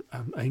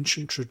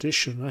ancient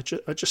tradition.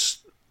 I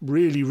just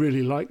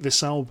really like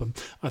this album.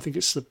 I think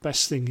it's the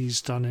best thing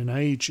he's done in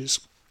ages.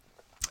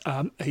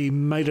 He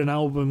made an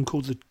album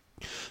called The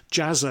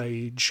Jazz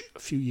Age a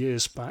few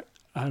years back,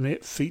 and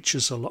it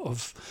features a lot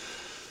of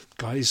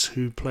guys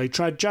who play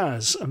trad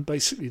jazz, and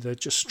basically they're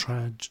just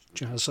trad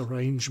jazz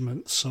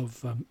arrangements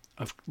of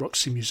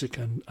Roxy music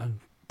and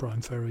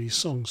Bryan Ferry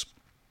songs.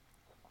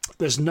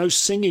 There's no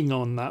singing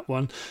on that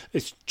one.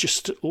 It's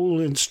just all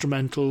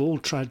instrumental, all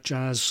trad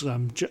jazz,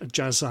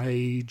 jazz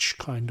age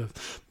kind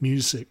of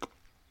music.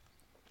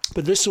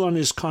 But this one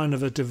is kind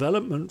of a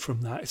development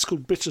from that. It's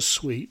called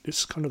Bittersweet.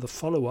 It's kind of the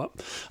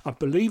follow-up. I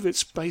believe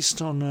it's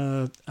based on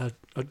a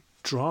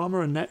drama,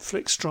 a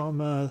Netflix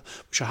drama,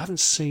 which I haven't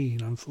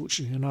seen,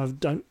 unfortunately, and I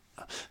don't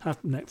have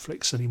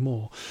Netflix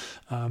anymore.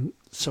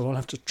 So I'll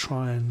have to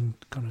try and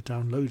kind of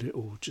download it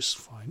or just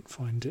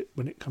find it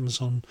when it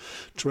comes on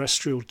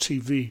terrestrial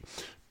TV.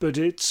 But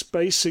it's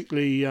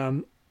basically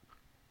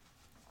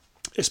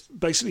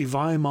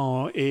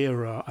Weimar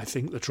era, I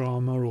think, the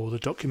drama or the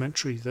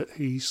documentary that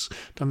he's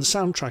done the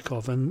soundtrack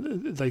of,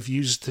 and they've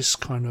used this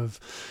kind of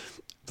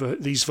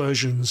these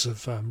versions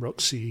of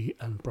Roxy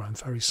and Bryan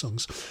Ferry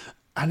songs.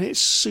 And it's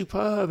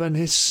superb, and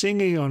his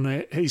singing on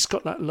it, he's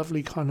got that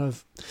lovely kind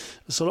of...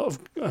 There's a lot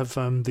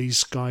of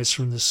these guys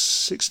from the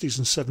 60s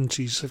and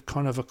 70s have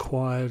kind of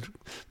acquired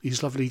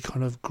these lovely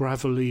kind of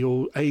gravelly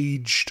or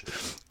aged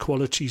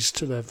qualities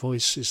to their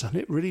voices, and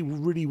it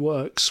really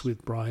works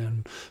with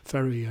Bryan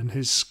Ferry and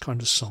his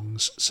kind of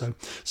songs. So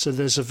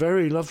there's a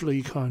very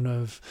lovely kind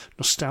of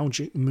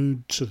nostalgic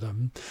mood to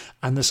them,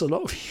 and there's a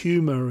lot of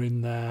humour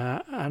in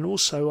there, and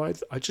also I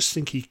just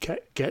think he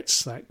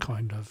gets that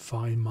kind of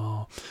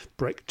Weimar,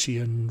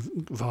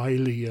 Brechtian,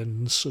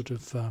 Weilian sort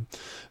of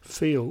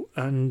feel,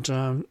 and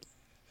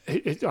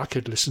I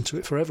could listen to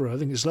it forever. I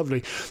think it's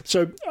lovely.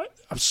 So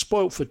I'm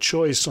spoilt for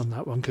choice on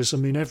that one, because I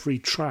mean every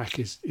track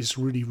is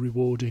really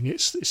rewarding.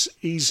 It's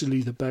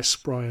easily the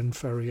best Bryan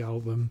Ferry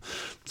album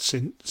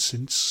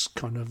since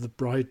kind of The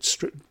Bride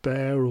Stripped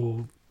Bare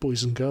or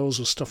Boys and Girls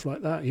or stuff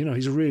like that. You know,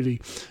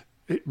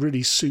 it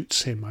really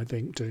suits him, I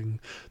think, doing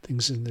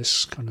things in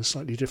this kind of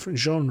slightly different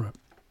genre.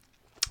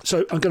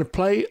 So I'm going to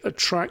play a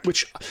track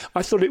which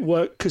I thought it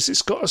worked because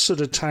it's got a sort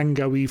of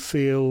tango-y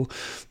feel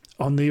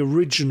on the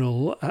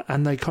original,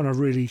 and they kind of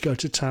really go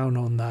to town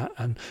on that,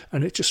 and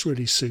it just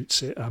really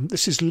suits it.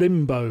 This is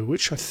Limbo,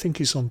 which I think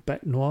is on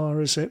Bête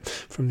Noire, is it,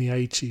 from the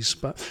 80s,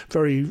 but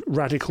very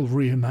radical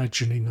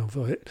reimagining of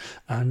it,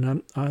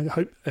 and I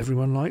hope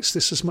everyone likes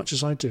this as much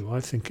as I do.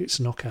 I think it's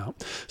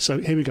knockout. So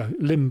here we go,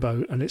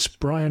 Limbo, and it's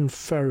Bryan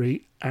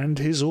Ferry and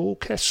his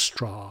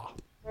orchestra.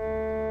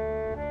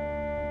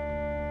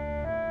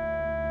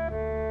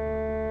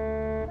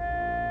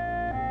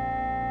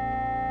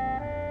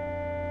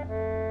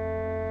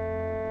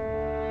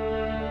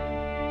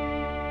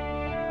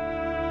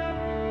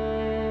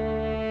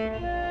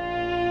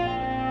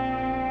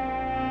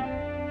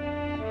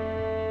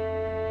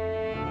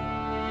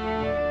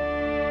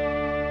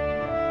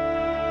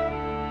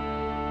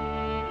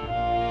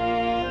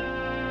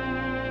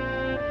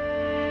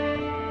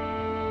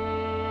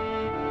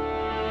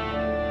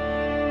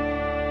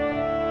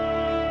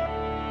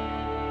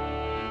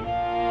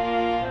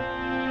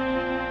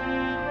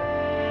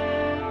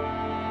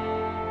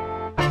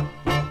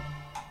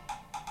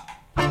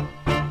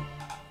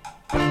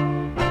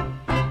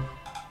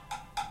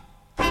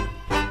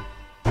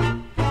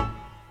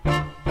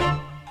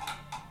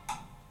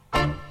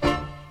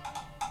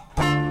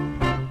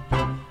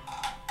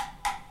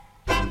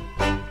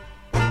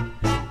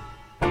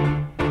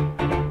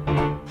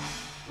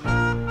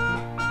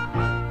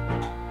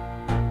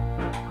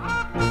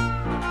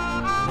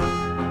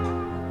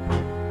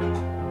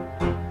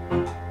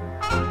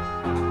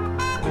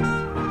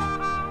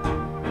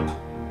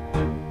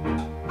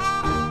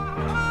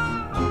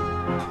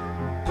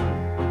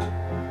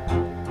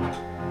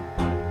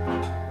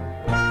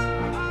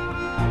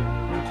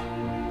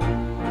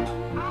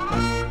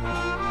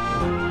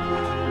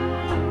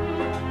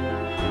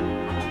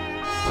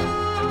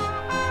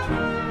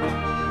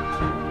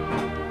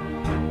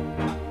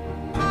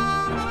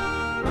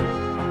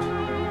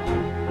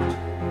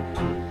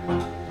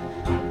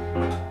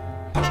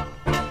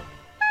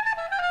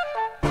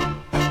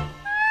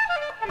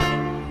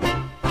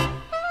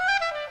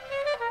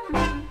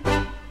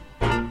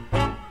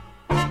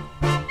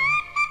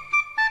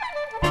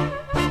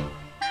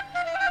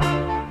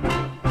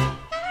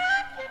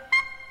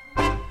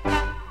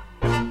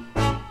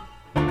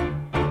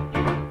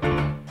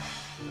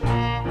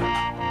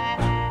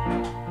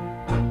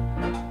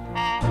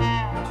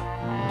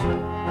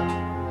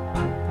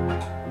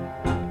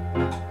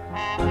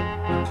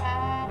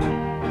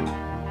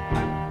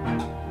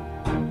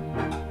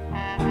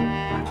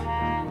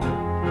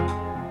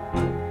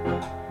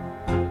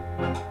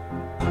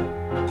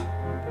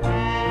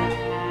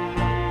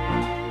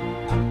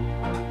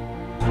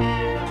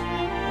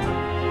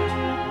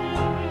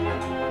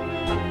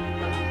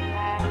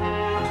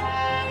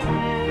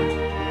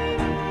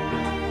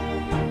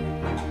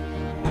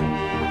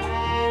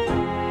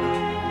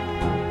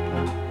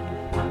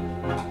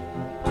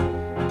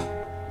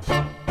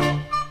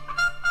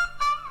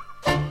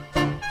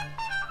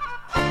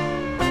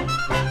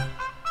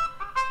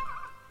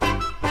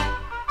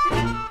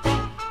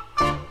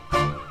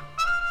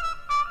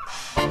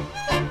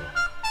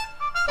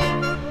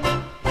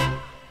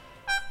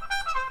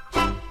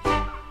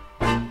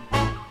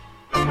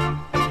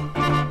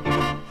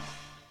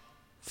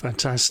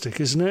 Fantastic,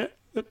 isn't it?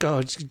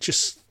 God, you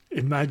just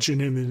imagine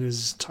him in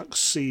his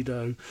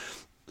tuxedo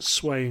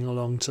swaying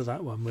along to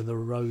that one with a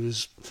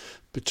rose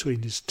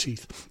between his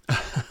teeth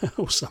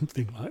or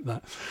something like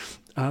that.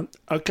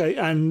 Okay,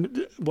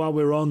 and while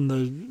we're on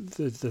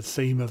the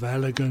theme of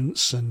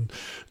elegance and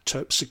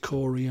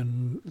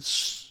terpsichorean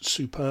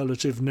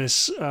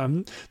superlativeness,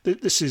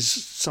 this is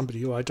somebody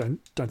who I don't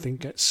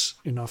think gets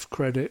enough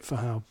credit for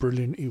how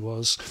brilliant he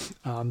was.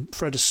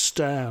 Fred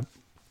Astaire.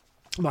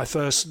 My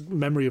first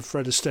memory of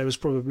Fred Astaire was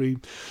probably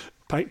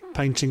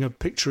painting a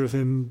picture of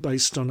him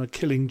based on a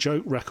Killing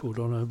Joke record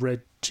on a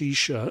red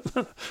T-shirt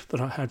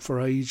that I had for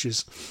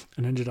ages,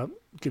 and ended up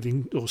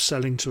giving or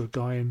selling to a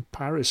guy in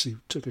Paris who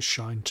took a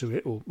shine to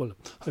it, or well,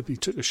 I hope he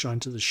took a shine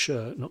to the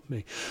shirt, not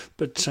me.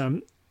 But so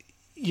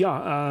he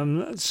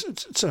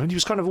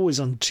was kind of always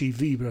on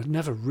TV, but I'd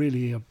never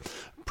really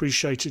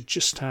appreciated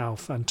just how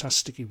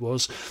fantastic he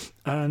was,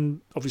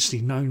 and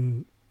obviously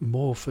known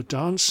more for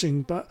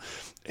dancing, but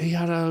he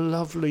had a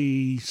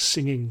lovely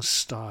singing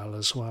style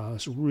as well.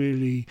 It's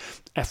really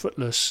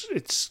effortless.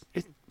 It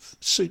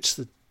suits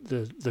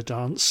the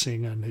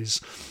dancing and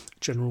his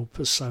general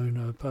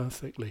persona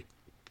perfectly.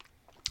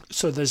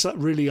 So there's that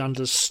really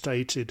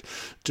understated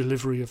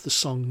delivery of the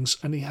songs,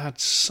 and he had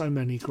so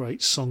many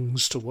great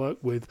songs to work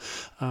with.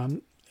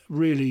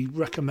 Really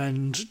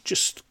recommend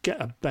just get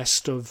a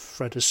best of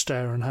Fred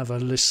Astaire and have a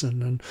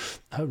listen and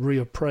a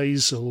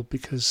reappraisal,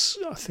 because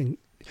I think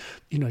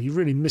you're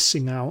really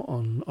missing out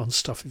on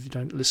stuff if you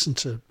don't listen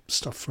to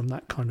stuff from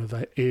that kind of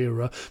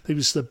era. He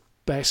was the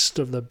best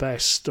of the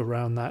best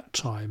around that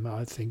time,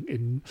 I think,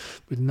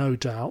 with no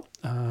doubt.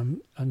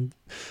 And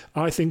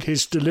I think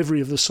his delivery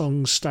of the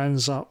song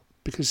stands up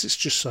because it's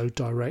just so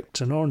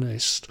direct and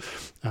honest.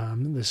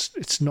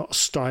 It's not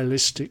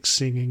stylistic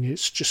singing.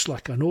 It's just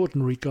like an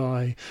ordinary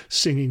guy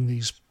singing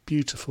these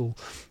beautiful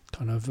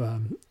kind of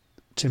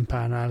Tin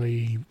Pan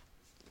Alley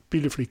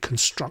beautifully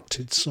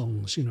constructed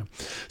songs,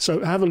 So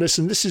have a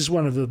listen. This is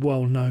one of the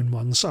well-known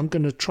ones. I'm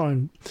going to try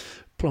and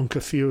plonk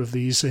a few of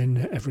these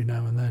in every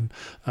now and then,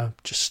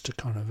 just to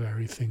kind of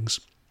vary things,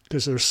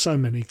 because there are so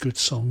many good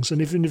songs.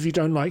 And even if you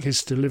don't like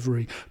his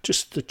delivery,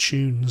 just the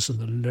tunes and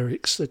the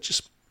lyrics, they're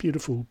just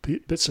beautiful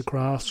bits of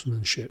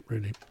craftsmanship,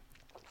 really.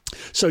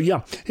 So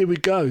yeah, here we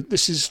go.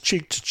 This is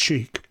Cheek to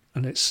Cheek,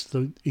 and it's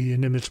the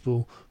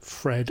inimitable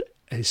Fred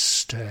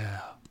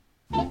Astaire.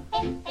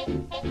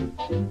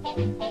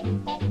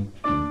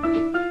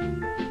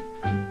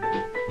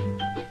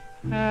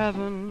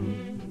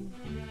 Heaven,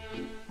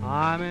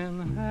 I'm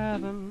in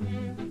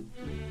heaven,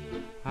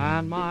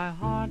 and my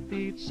heart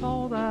beats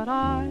so that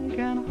I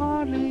can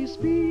hardly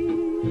speak,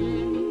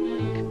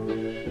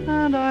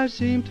 and I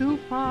seem to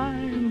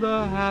find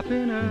the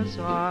happiness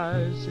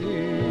I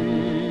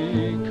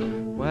seek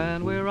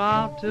when we're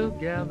out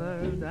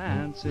together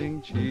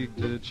dancing cheek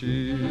to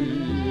cheek.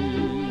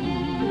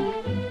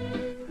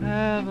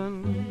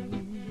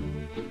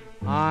 Heaven,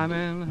 I'm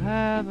in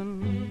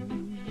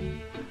heaven,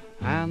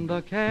 and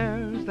the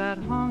cares that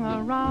hung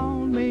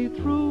around me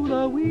through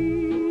the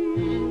week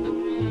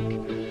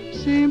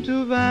seem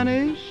to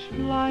vanish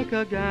like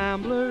a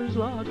gambler's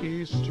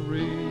lucky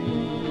streak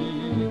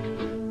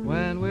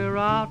when we're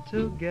out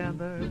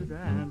together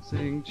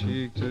dancing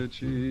cheek to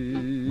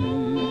cheek.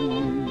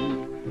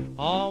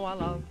 Oh, I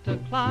love to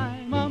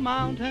climb a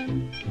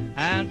mountain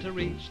and to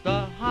reach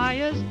the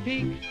highest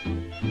peak,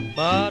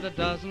 but it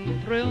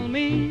doesn't thrill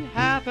me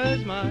half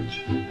as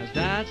much as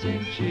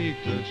dancing cheek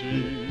to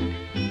cheek.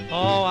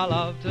 Oh, I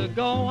love to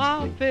go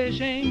out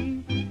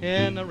fishing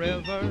in a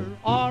river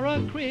or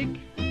a creek,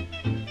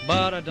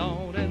 but I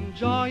don't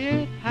enjoy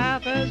it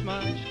half as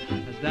much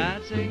as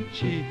dancing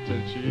cheek to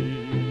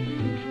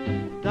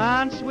cheek.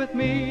 Dance with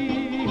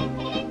me,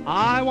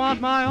 I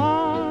want my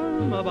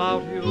arm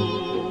about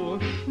you.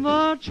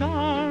 The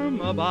charm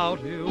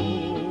about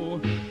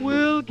you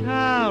will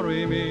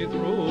carry me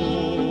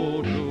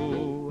through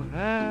to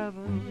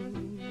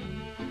heaven.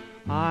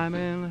 I'm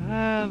in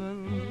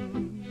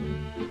heaven,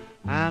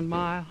 and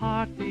my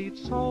heart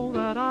beats so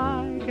that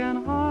I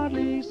can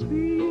hardly speak,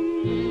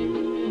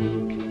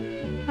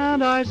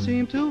 and I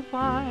seem to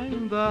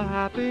find the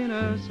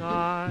happiness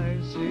I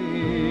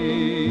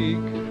seek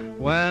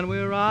when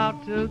we're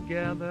out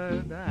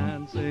together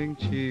dancing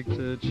cheek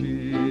to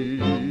cheek.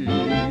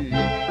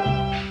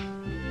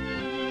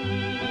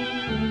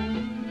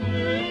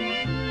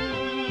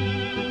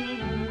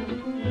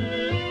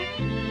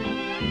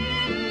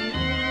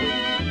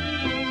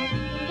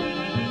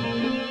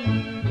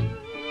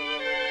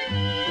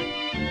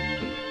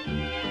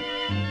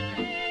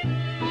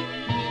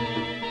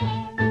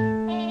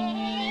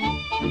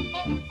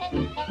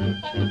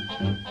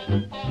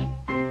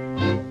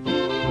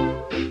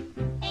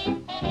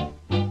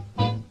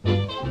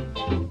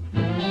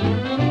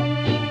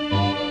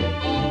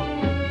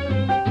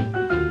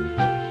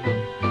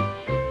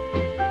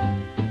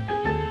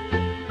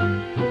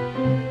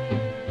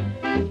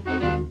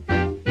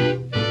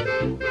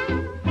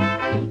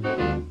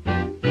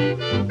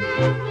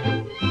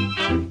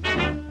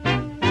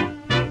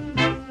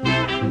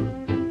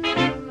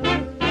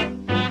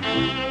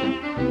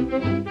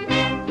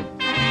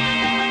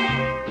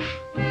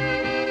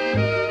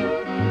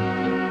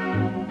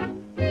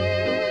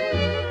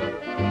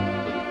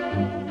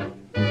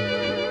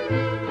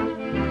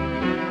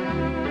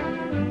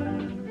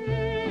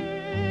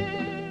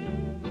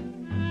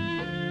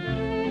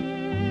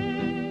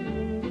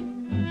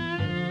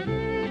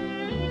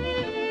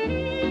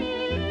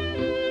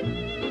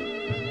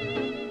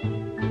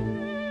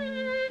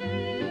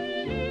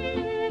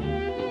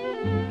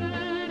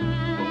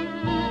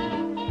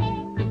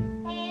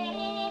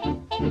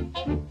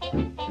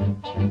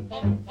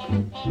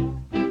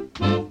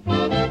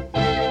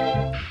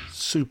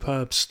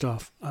 Superb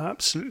stuff. I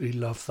absolutely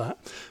love that.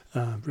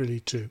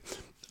 Really do.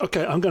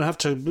 Okay, I'm going to have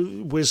to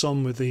whiz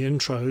on with the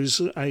intros.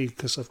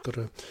 Because I've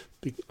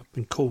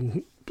been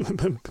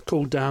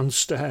called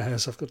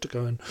downstairs. I've got to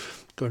go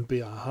and be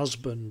a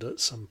husband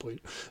at some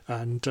point.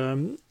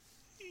 And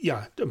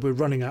yeah, we're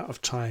running out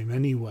of time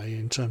anyway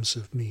in terms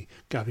of me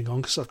gabbing on,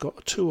 because I've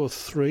got 2 or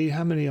 3.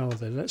 How many are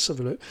there? Let's have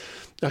a look.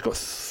 I've got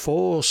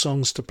 4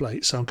 songs to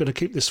play, so I'm going to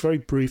keep this very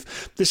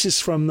brief. This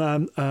is from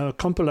a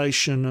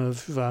compilation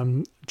of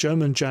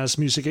German jazz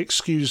music.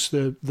 Excuse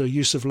the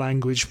use of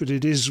language, but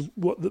it is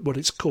what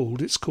it's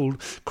called. It's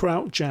called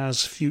Kraut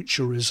Jazz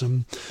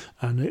Futurism,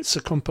 and it's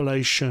a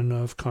compilation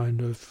of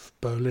kind of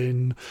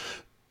Berlin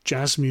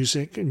jazz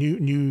music,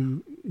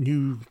 new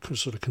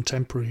sort of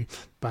contemporary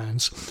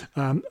bands,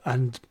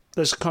 and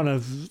there's a kind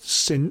of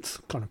synth,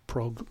 kind of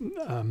prog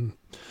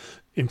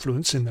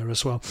influence in there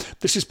as well.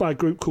 This is by a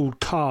group called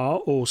CAR,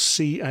 or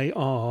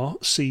CAR,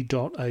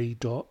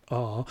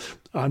 C.A.R,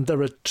 and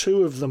there are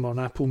 2 of them on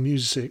Apple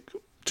Music,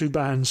 2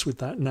 bands with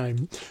that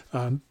name,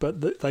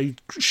 but they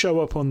show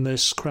up on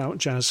this Kraut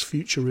Jazz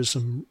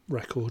Futurism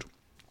record.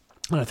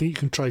 And I think you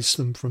can trace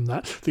them from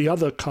that. The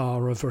other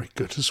car are very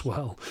good as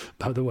well,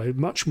 by the way,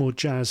 much more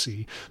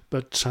jazzy.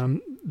 But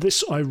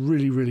this I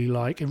really, really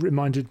like. It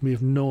reminded me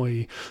of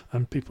Neu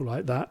and people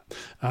like that.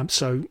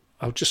 So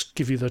I'll just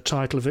give you the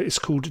title of it. It's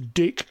called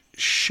Dick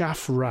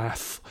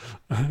Schaffrath,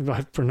 if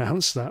I've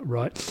pronounced that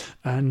right.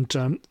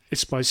 And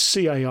it's by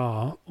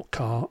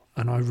Car,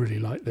 and I really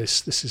like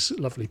this. This is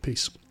a lovely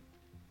piece.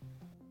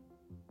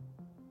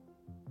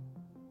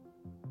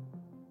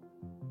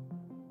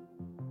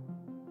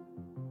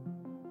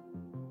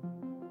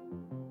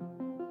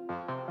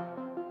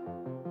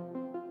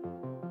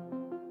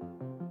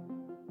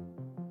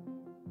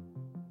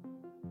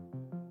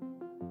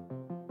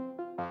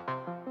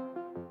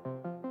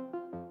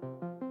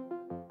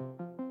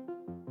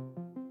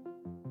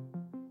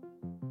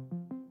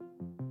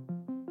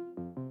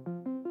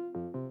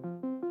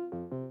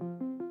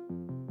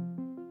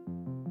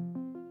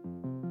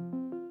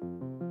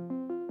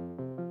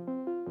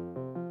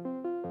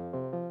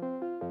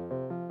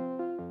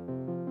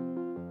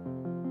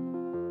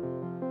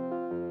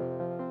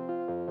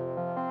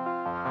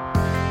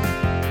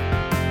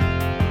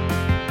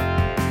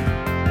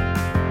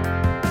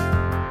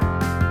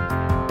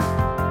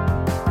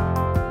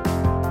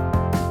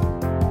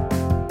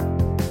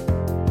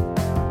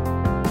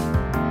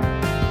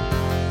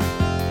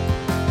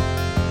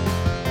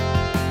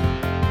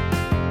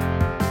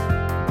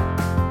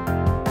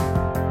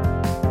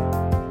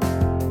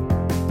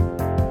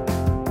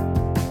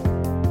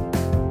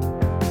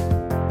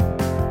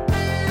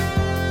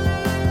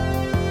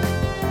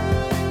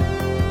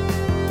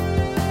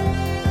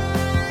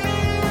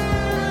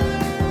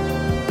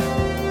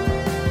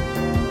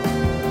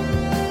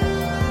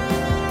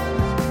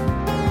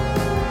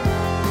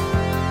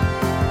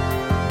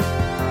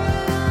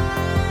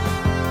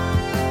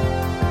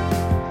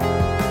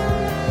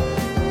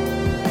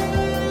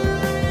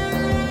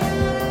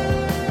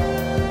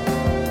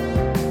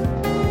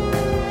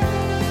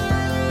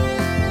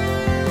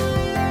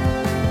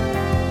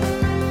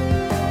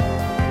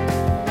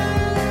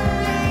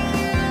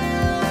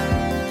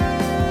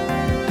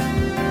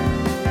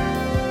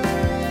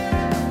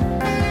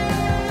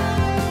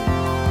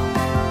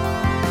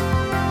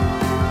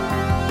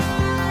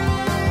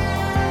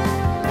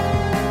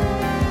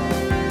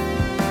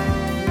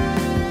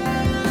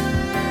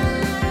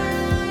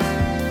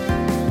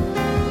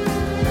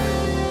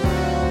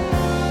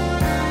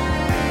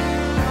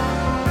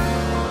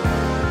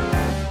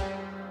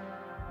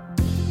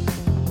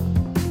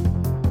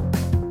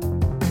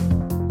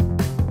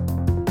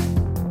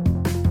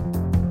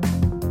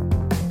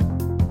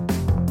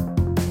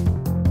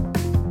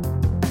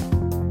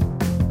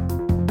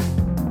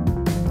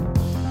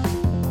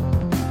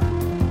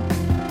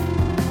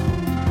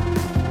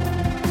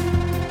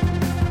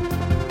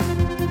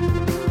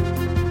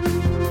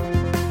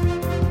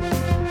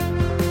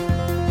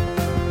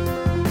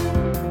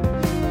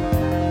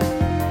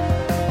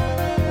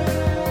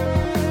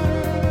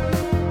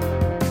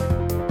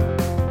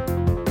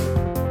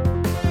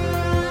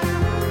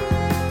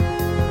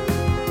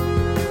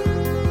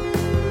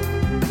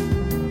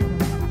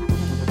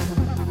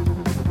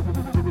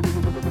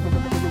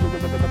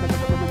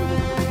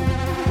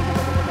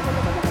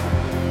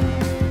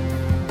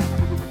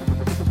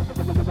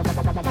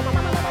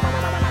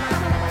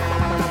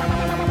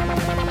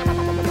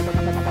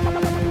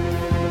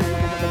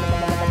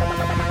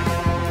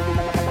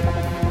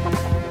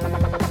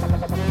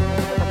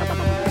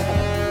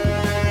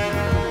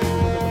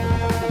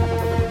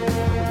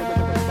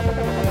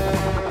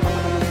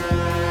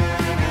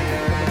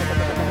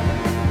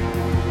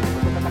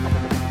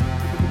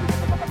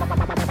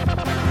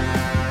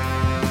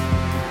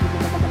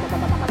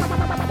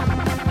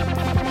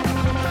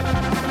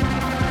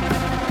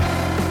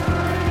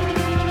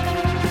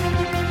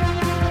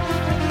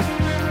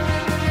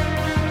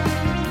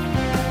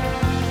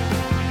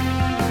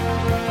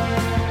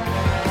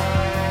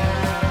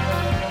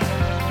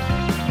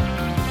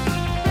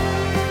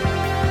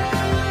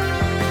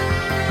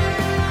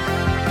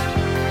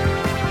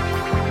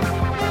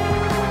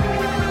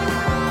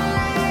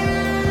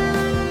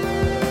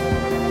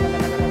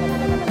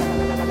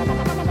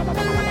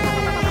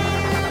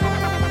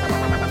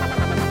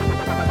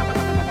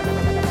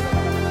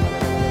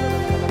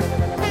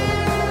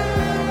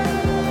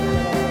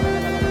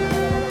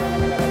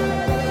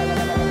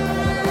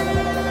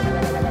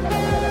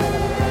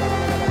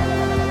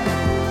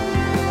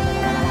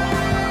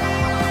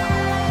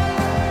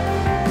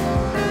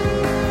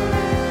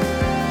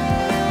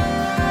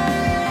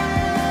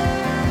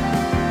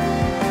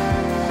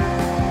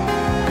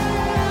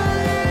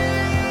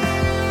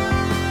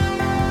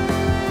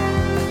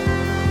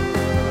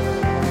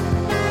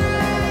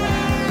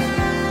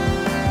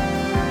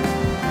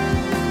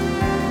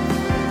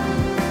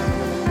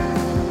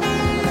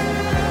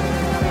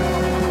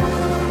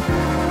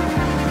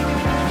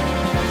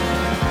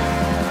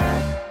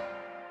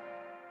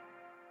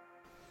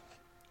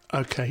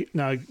 Okay,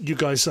 now you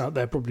guys out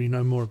there probably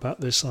know more about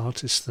this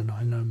artist than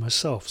I know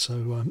myself,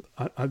 so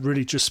I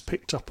really just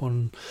picked up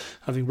on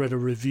having read a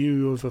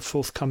review of a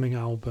forthcoming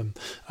album.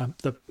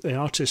 The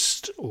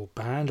artist or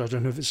band, I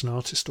don't know if it's an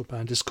artist or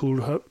band, is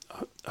called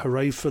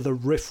Hooray for the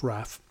Riff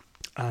Raff,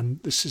 and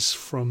this is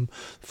from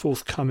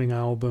forthcoming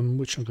album,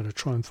 which I'm going to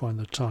try and find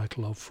the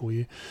title of for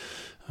you.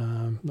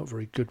 Not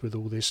very good with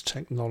all this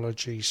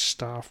technology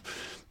stuff.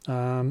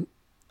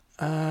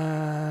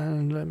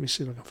 And let me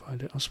see if I can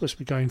find it. I'm supposed to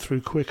be going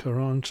through quicker,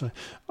 aren't I?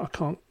 I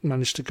can't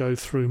manage to go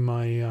through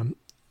my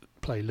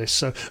playlist,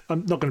 so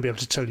I'm not going to be able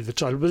to tell you the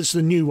title, but it's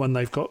the new one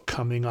they've got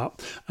coming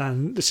up,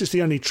 and this is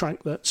the only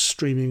track that's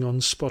streaming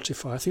on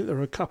Spotify. I think there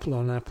are a couple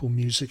on Apple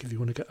Music if you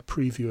want to get a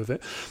preview of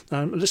it.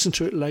 I listened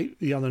to it late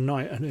the other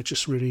night, and it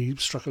just really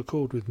struck a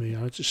chord with me.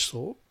 I just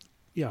thought,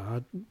 yeah,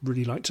 I'd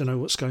really like to know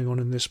what's going on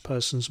in this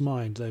person's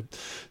mind. They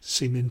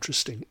seem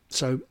interesting.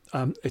 So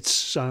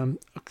it's a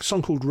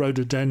song called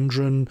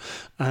Rhododendron,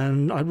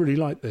 and I really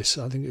like this.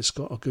 I think it's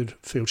got a good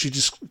feel.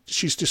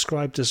 She's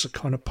described as a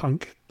kind of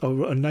punk,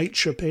 or a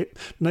nature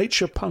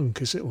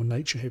punk, is it, or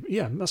nature hippie?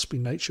 Yeah, it must be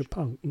nature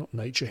punk, not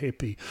nature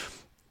hippie.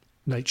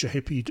 Nature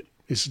hippie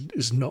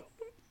is not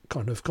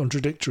kind of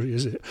contradictory,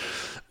 is it?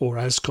 Or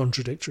as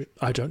contradictory?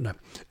 I don't know.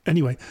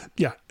 Anyway,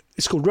 yeah.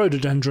 It's called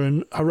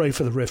Rhododendron. Hooray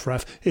for the Riff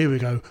Raff. Here we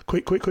go.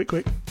 Quick.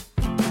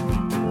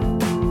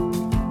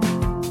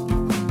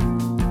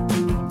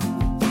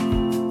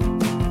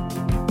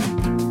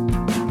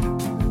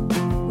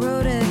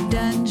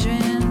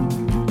 Rhododendron,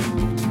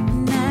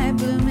 night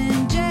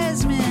blooming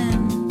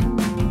jasmine,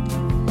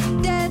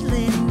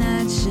 deadly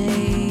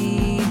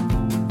nightshade,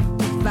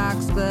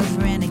 foxglove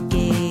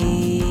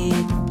renegade.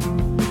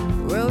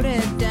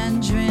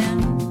 Rhododendron,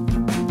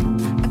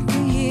 I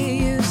can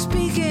hear you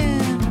speaking.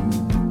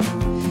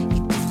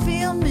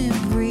 Feel me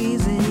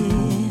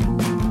breathing,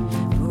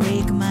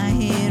 break my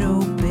head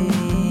open.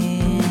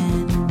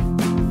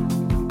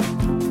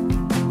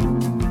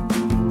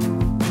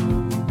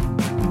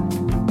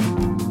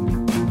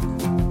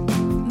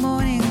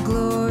 Morning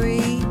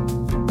glory,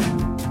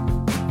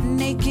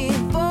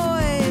 naked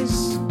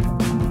boys,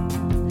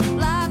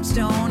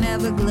 limestone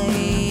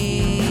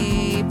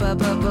Everglade,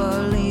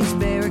 police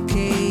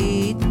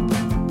barricade,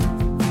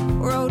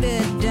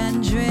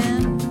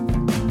 rhododendron.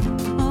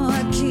 Oh,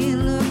 I can't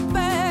look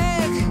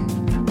back.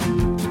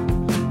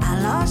 I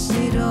lost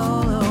it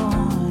all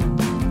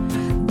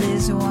on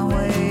this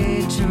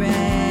one-way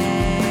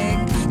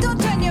track. Don't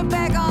turn your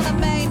back on the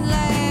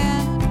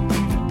mainland.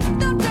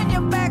 Don't turn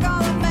your back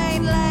on the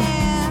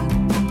mainland.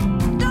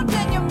 Don't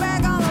turn your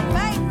back on the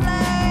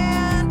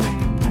mainland.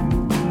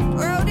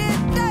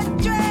 Rhododendron,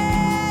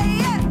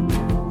 yeah.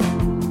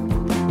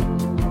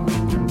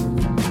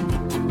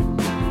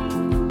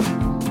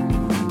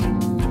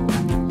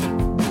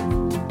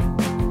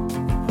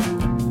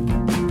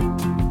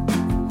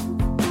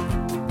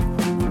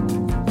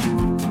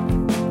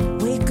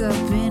 Wake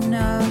up in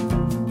a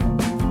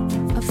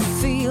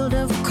field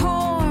of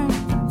corn,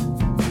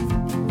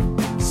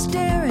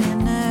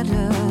 staring at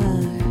a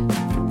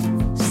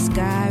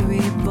sky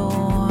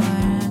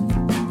reborn.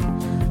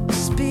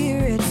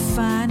 Spirit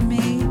find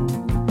me,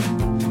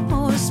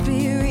 oh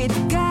spirit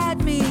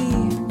guide me,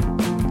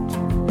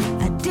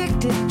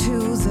 addicted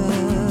to the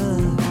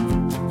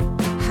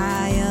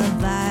higher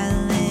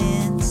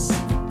violence.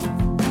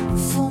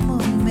 Full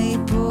moon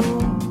maple,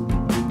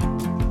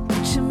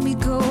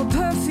 Chimico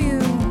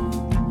perfume,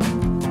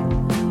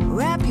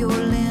 wrap your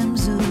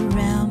limbs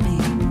around me.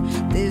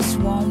 This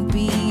won't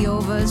be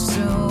over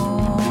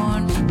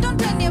soon. Don't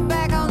turn your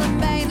back on the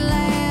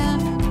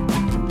mainland.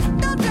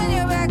 Don't turn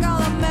your back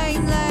on the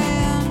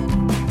mainland.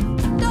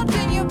 Don't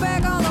turn your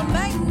back on the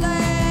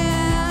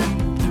mainland.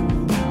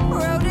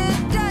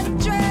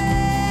 Rhododendron,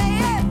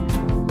 yeah.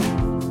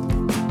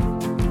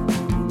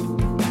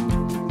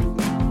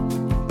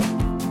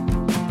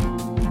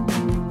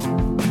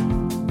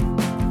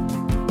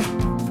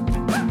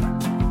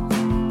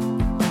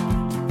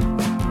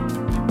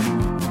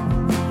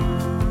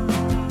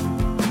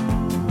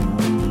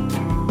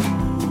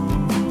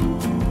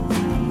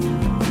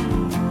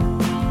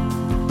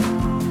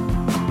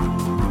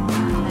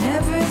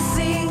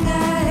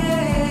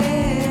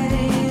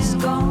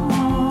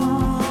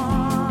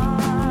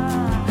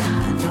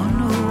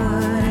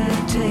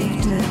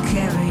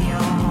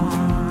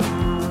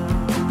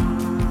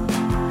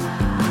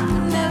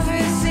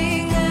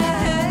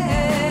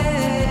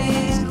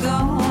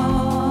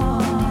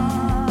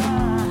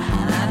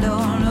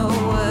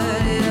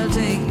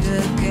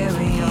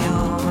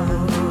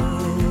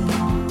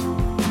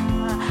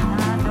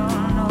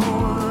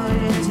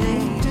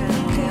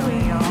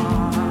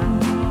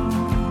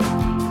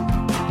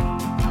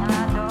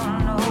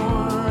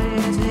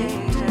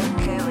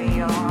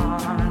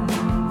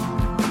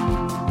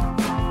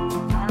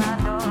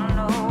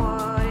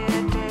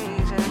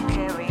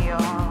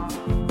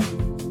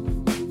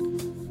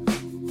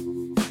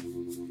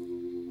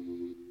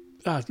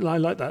 I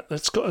like that.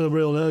 That's got a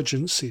real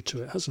urgency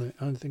to it, hasn't it?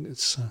 I think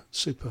it's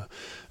super.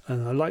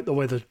 And I like the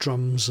way the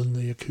drums and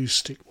the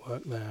acoustic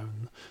work there.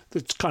 And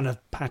it's kind of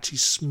Patti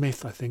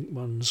Smith, I think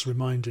one's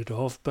reminded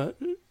of. But,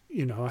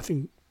 I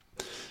think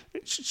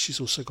she's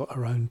also got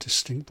her own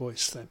distinct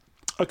voice there.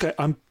 Okay,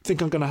 I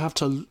think I'm going to have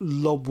to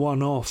lob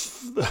one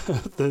off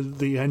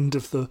the end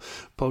of the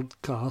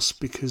podcast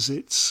because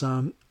it's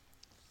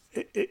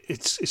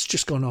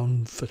just gone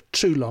on for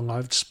too long.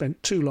 I've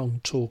spent too long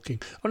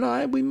talking. Oh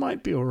no, we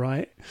might be all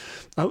right.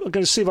 I'm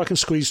going to see if I can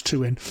squeeze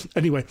 2 in.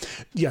 Anyway,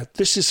 yeah,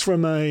 this is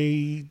from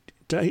I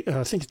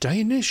think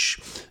Danish,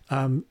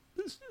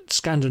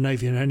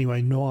 Scandinavian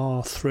anyway,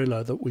 noir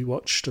thriller that we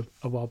watched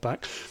a while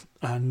back.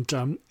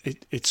 And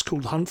it's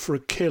called Hunt for a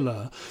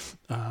Killer,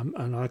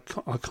 and I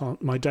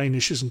can't. My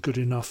Danish isn't good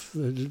enough.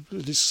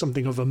 It's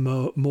something of a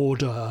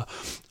murder,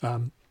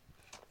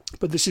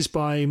 but this is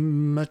by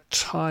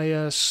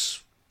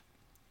Matthias.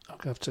 I'll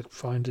have to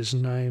find his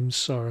name.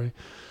 Sorry,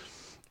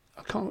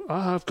 I can't.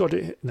 I've got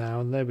it now,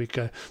 and there we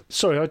go.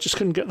 Sorry, I just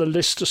couldn't get the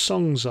list of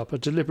songs up. I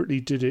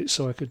deliberately did it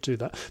so I could do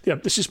that. Yeah,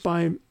 this is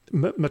by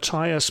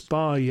Matthias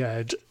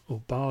Barjed,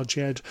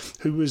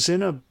 who was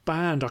in a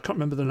band. I can't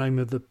remember the name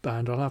of the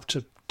band. I'll have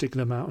to dig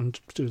them out and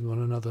do them on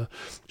another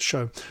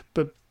show.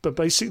 But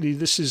basically,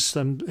 this is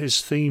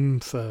his theme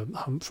for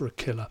Hunt for a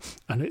Killer,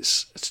 and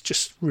it's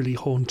just really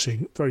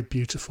haunting, very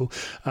beautiful.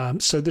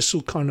 So this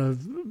will kind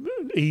of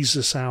ease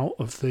us out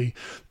of the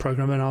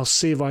program, and I'll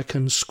see if I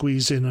can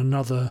squeeze in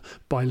another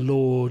by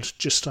Lord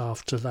just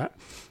after that.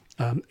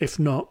 If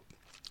not,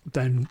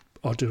 then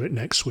I'll do it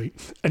next week.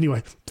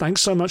 Anyway,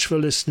 thanks so much for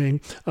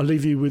listening. I'll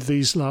leave you with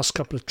these last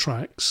couple of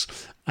tracks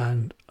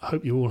and I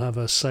hope you all have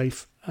a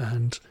safe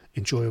and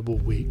enjoyable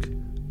week.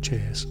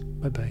 Cheers.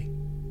 Bye-bye.